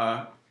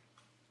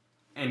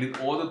 And in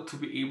order to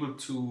be able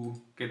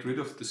to get rid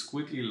of the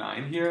squiggly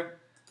line here,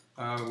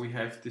 we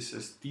have this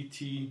as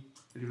DT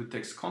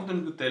text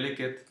content with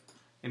delegate.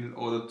 And in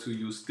order to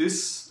use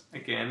this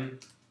again,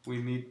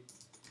 we need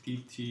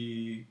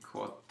DT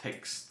core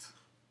text.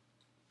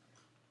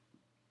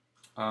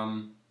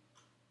 And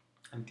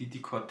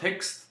DT core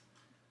text.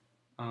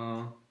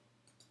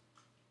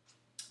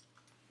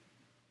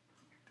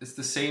 It's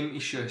the same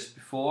issue as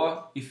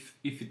before. If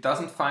it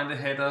doesn't find a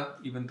header,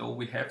 even though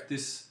we have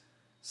this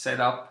set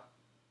up,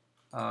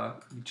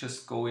 we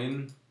just go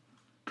in,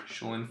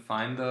 show in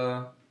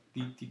Finder,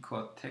 DT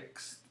core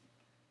text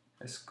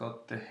has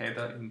got the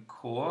header in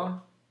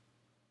core.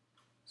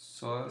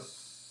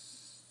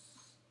 Source.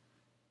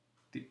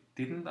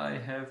 Didn't I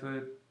have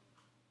a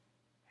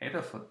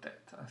header for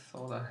that? I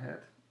thought I had.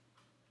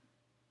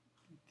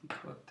 DT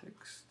core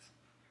text.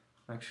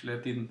 Actually, I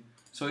didn't.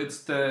 So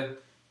it's the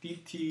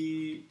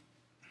DT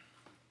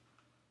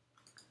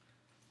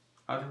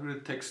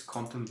attribute text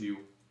content view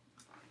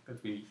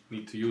that we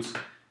need to use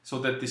so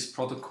that this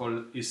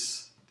protocol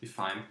is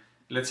defined.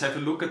 Let's have a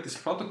look at this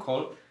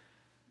protocol.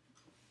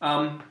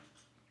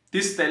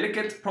 This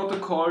delegate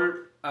protocol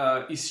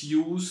is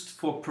used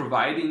for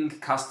providing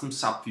custom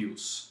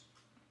subviews.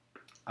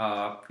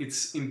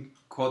 It's in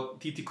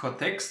DT core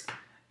text,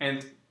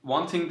 and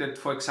one thing that,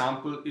 for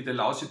example, it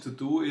allows you to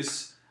do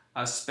is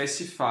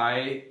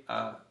specify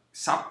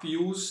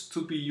subviews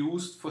to be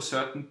used for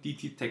certain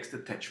DT text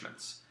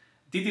attachments.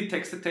 DT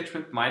text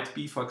attachment might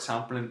be, for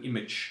example, an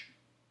image.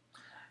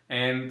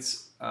 And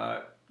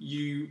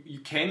you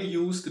can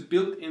use the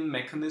built-in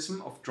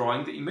mechanism of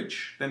drawing the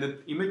image. Then the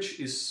image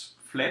is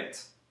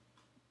flat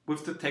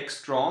with the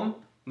text drawn,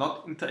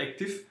 not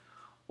interactive.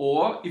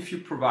 Or if you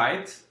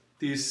provide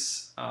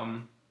this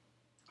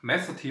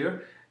method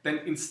here, then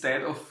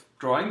instead of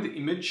drawing the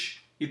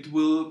image, it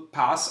will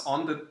pass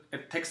on the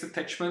text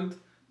attachment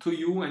to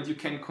you, and you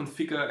can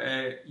configure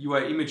a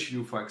UI image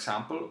view, for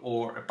example,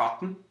 or a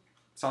button,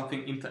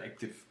 something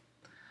interactive.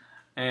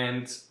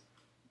 And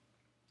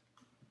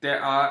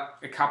there are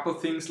a couple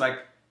of things, like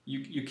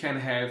you can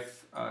have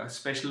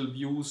special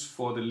views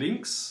for the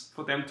links,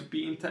 for them to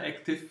be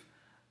interactive.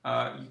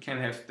 You can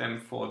have them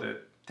for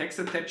the text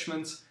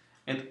attachments,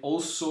 and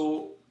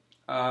also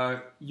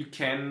you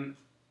can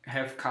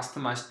have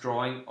customized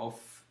drawing of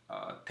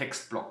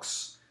text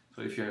blocks.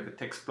 So if you have a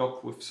text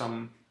block with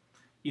some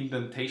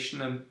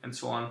indentation and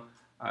so on,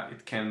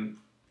 it can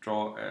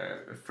draw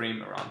a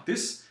frame around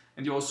this.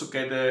 And you also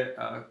get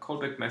a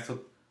callback method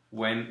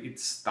when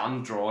it's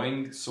done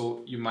drawing.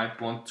 So you might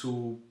want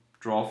to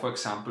draw, for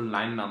example,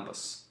 line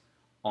numbers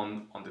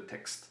on the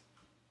text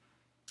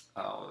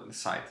on the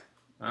side.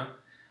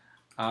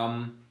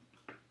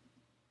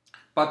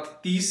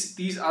 But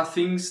these are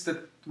things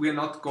that we are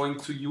not going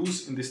to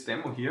use in this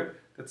demo here.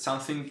 That's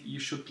something you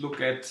should look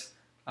at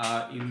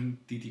in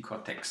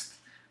DTCoreText.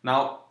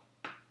 Now,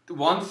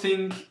 one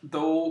thing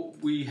though,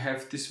 we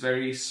have this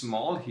very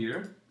small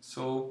here.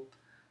 So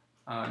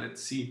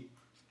let's see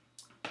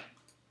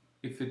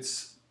if it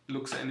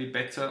looks any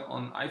better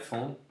on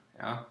iPhone.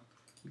 Yeah,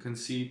 you can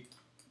see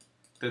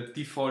the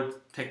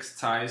default text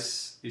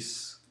size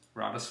is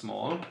rather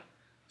small.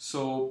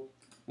 So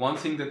one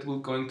thing that we're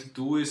going to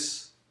do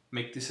is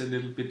make this a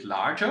little bit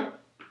larger.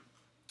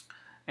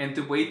 And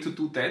the way to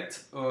do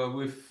that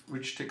with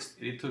Rich Text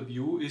Editor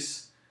View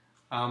is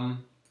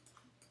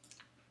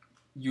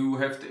you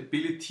have the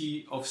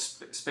ability of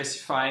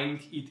specifying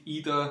it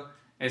either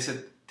as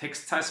a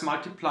text size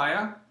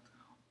multiplier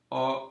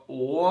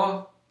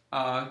or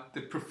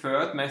the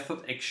preferred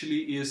method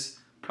actually is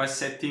by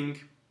setting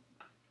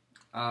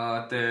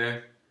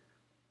the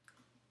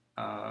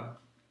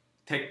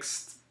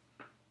text,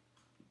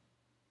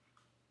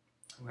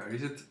 where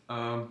is it?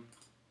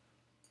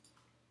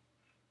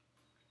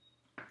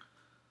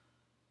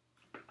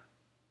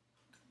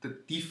 The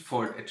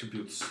default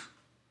attributes.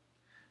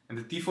 And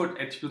the default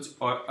attributes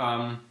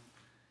are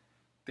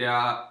they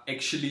are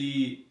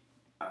actually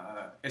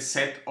a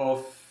set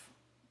of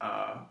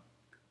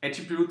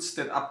attributes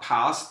that are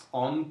passed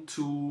on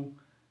to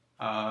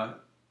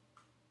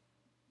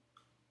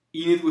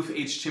init with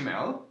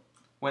HTML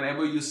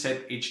whenever you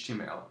set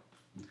HTML.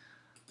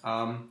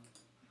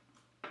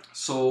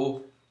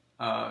 So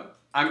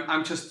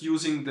I'm just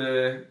using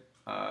the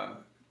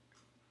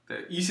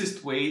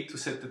easiest way to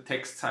set the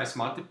text size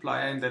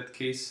multiplier in that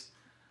case.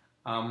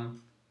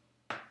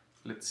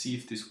 Let's see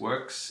if this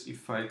works.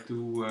 If I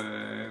do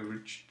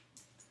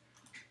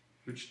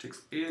Rich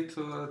Text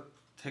Editor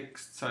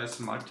text size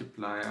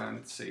multiplier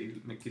and say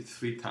make it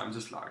 3 times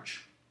as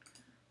large.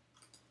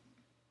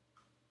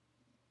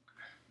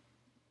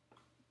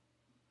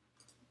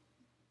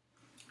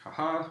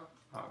 Haha,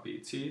 A,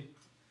 B, C.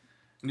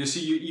 And you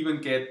see you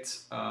even get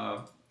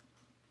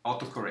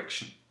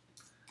autocorrection.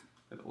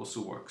 That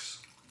also works.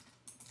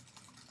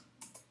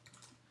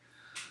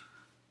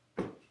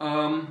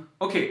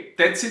 Okay,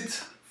 that's it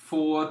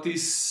for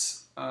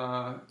this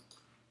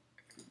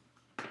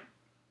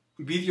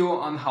video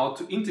on how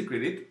to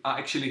integrate it.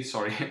 Actually,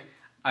 sorry,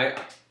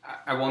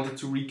 I wanted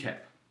to recap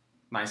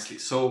nicely.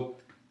 So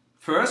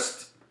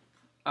first,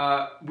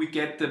 we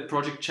get the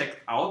project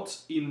checked out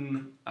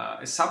in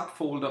a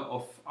subfolder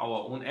of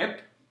our own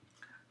app.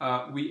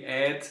 We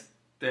add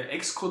the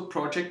Xcode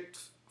project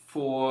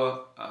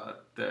for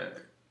the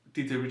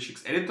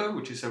DTRichTextEditor,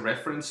 which is a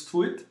reference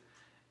to it.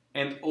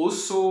 And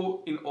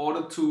also, in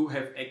order to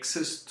have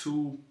access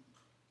to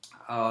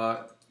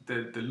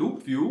the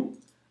loop view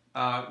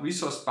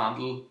resource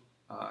bundle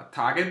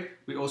target,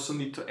 we also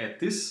need to add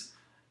this.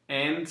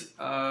 And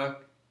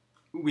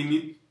we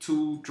need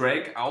to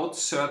drag out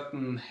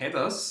certain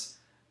headers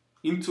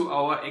into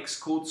our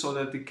Xcode so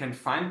that we can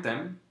find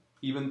them,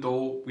 even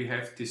though we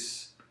have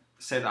this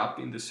set up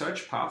in the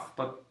search path,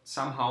 but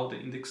somehow the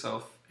indexer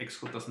of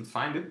Xcode doesn't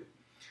find it.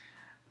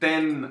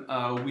 Then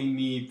we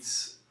need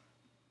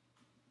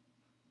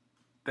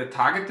the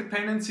target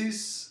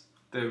dependencies,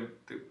 the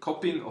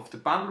copying of the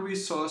bundle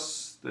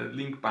resource, the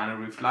link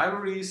binary with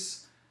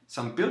libraries,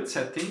 some build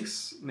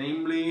settings,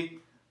 namely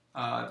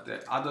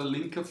the other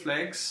linker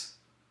flags,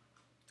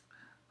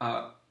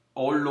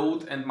 all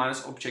load and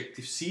minus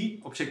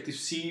Objective-C.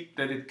 Objective-C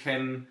that it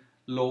can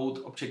load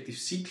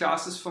Objective-C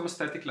classes from a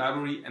static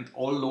library, and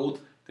all load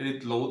that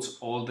it loads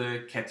all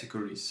the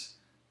categories.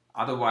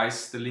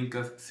 Otherwise the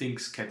linker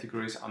thinks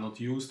categories are not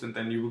used, and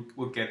then you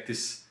will get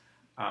this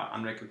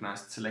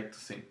unrecognized selector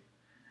thing.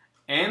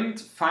 And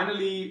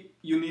finally,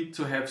 you need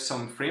to have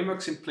some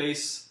frameworks in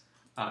place,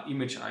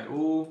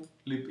 image.io,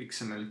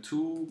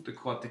 libxml2, the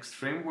Cortex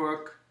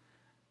framework,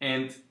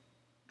 and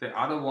the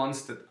other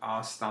ones that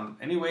are standard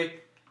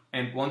anyway.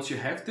 And once you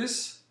have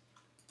this,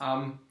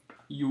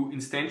 you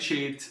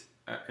instantiate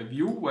a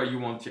view where you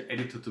want your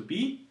editor to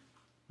be,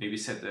 maybe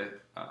set a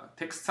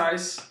text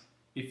size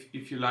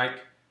if you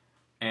like,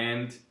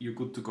 and you're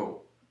good to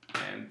go.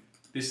 And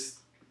this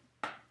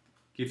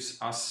gives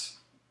us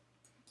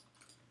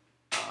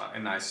a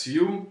nice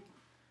view.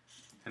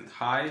 And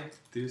hi,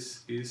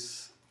 this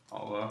is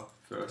our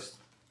first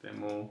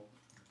demo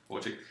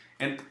project.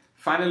 And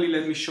finally,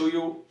 let me show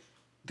you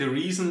the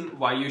reason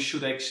why you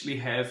should actually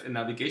have a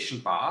navigation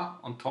bar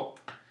on top.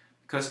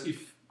 Because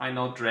if I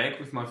now drag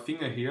with my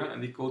finger here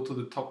and I go to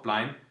the top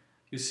line,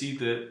 you see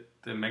the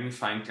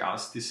magnifying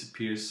glass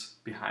disappears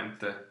behind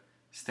the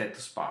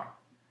status bar.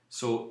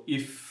 So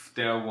if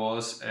there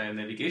was a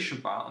navigation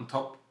bar on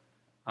top,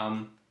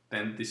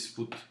 then this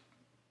would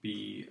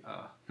be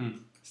a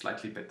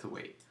slightly better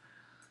way.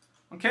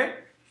 Okay,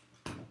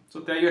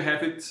 so there you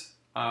have it,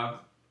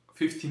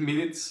 15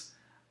 minutes.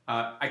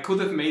 I could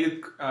have made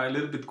it a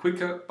little bit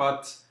quicker,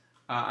 but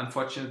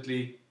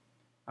unfortunately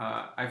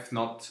I've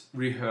not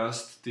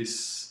rehearsed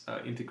this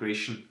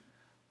integration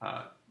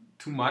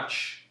too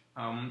much.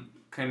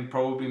 Can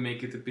probably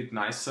make it a bit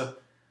nicer,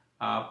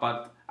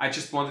 but I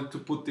just wanted to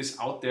put this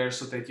out there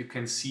so that you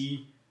can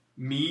see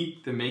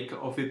me, the maker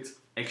of it,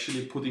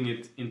 actually putting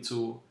it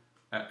into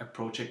a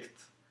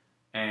project,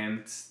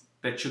 and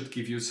that should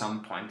give you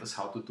some pointers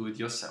how to do it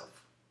yourself.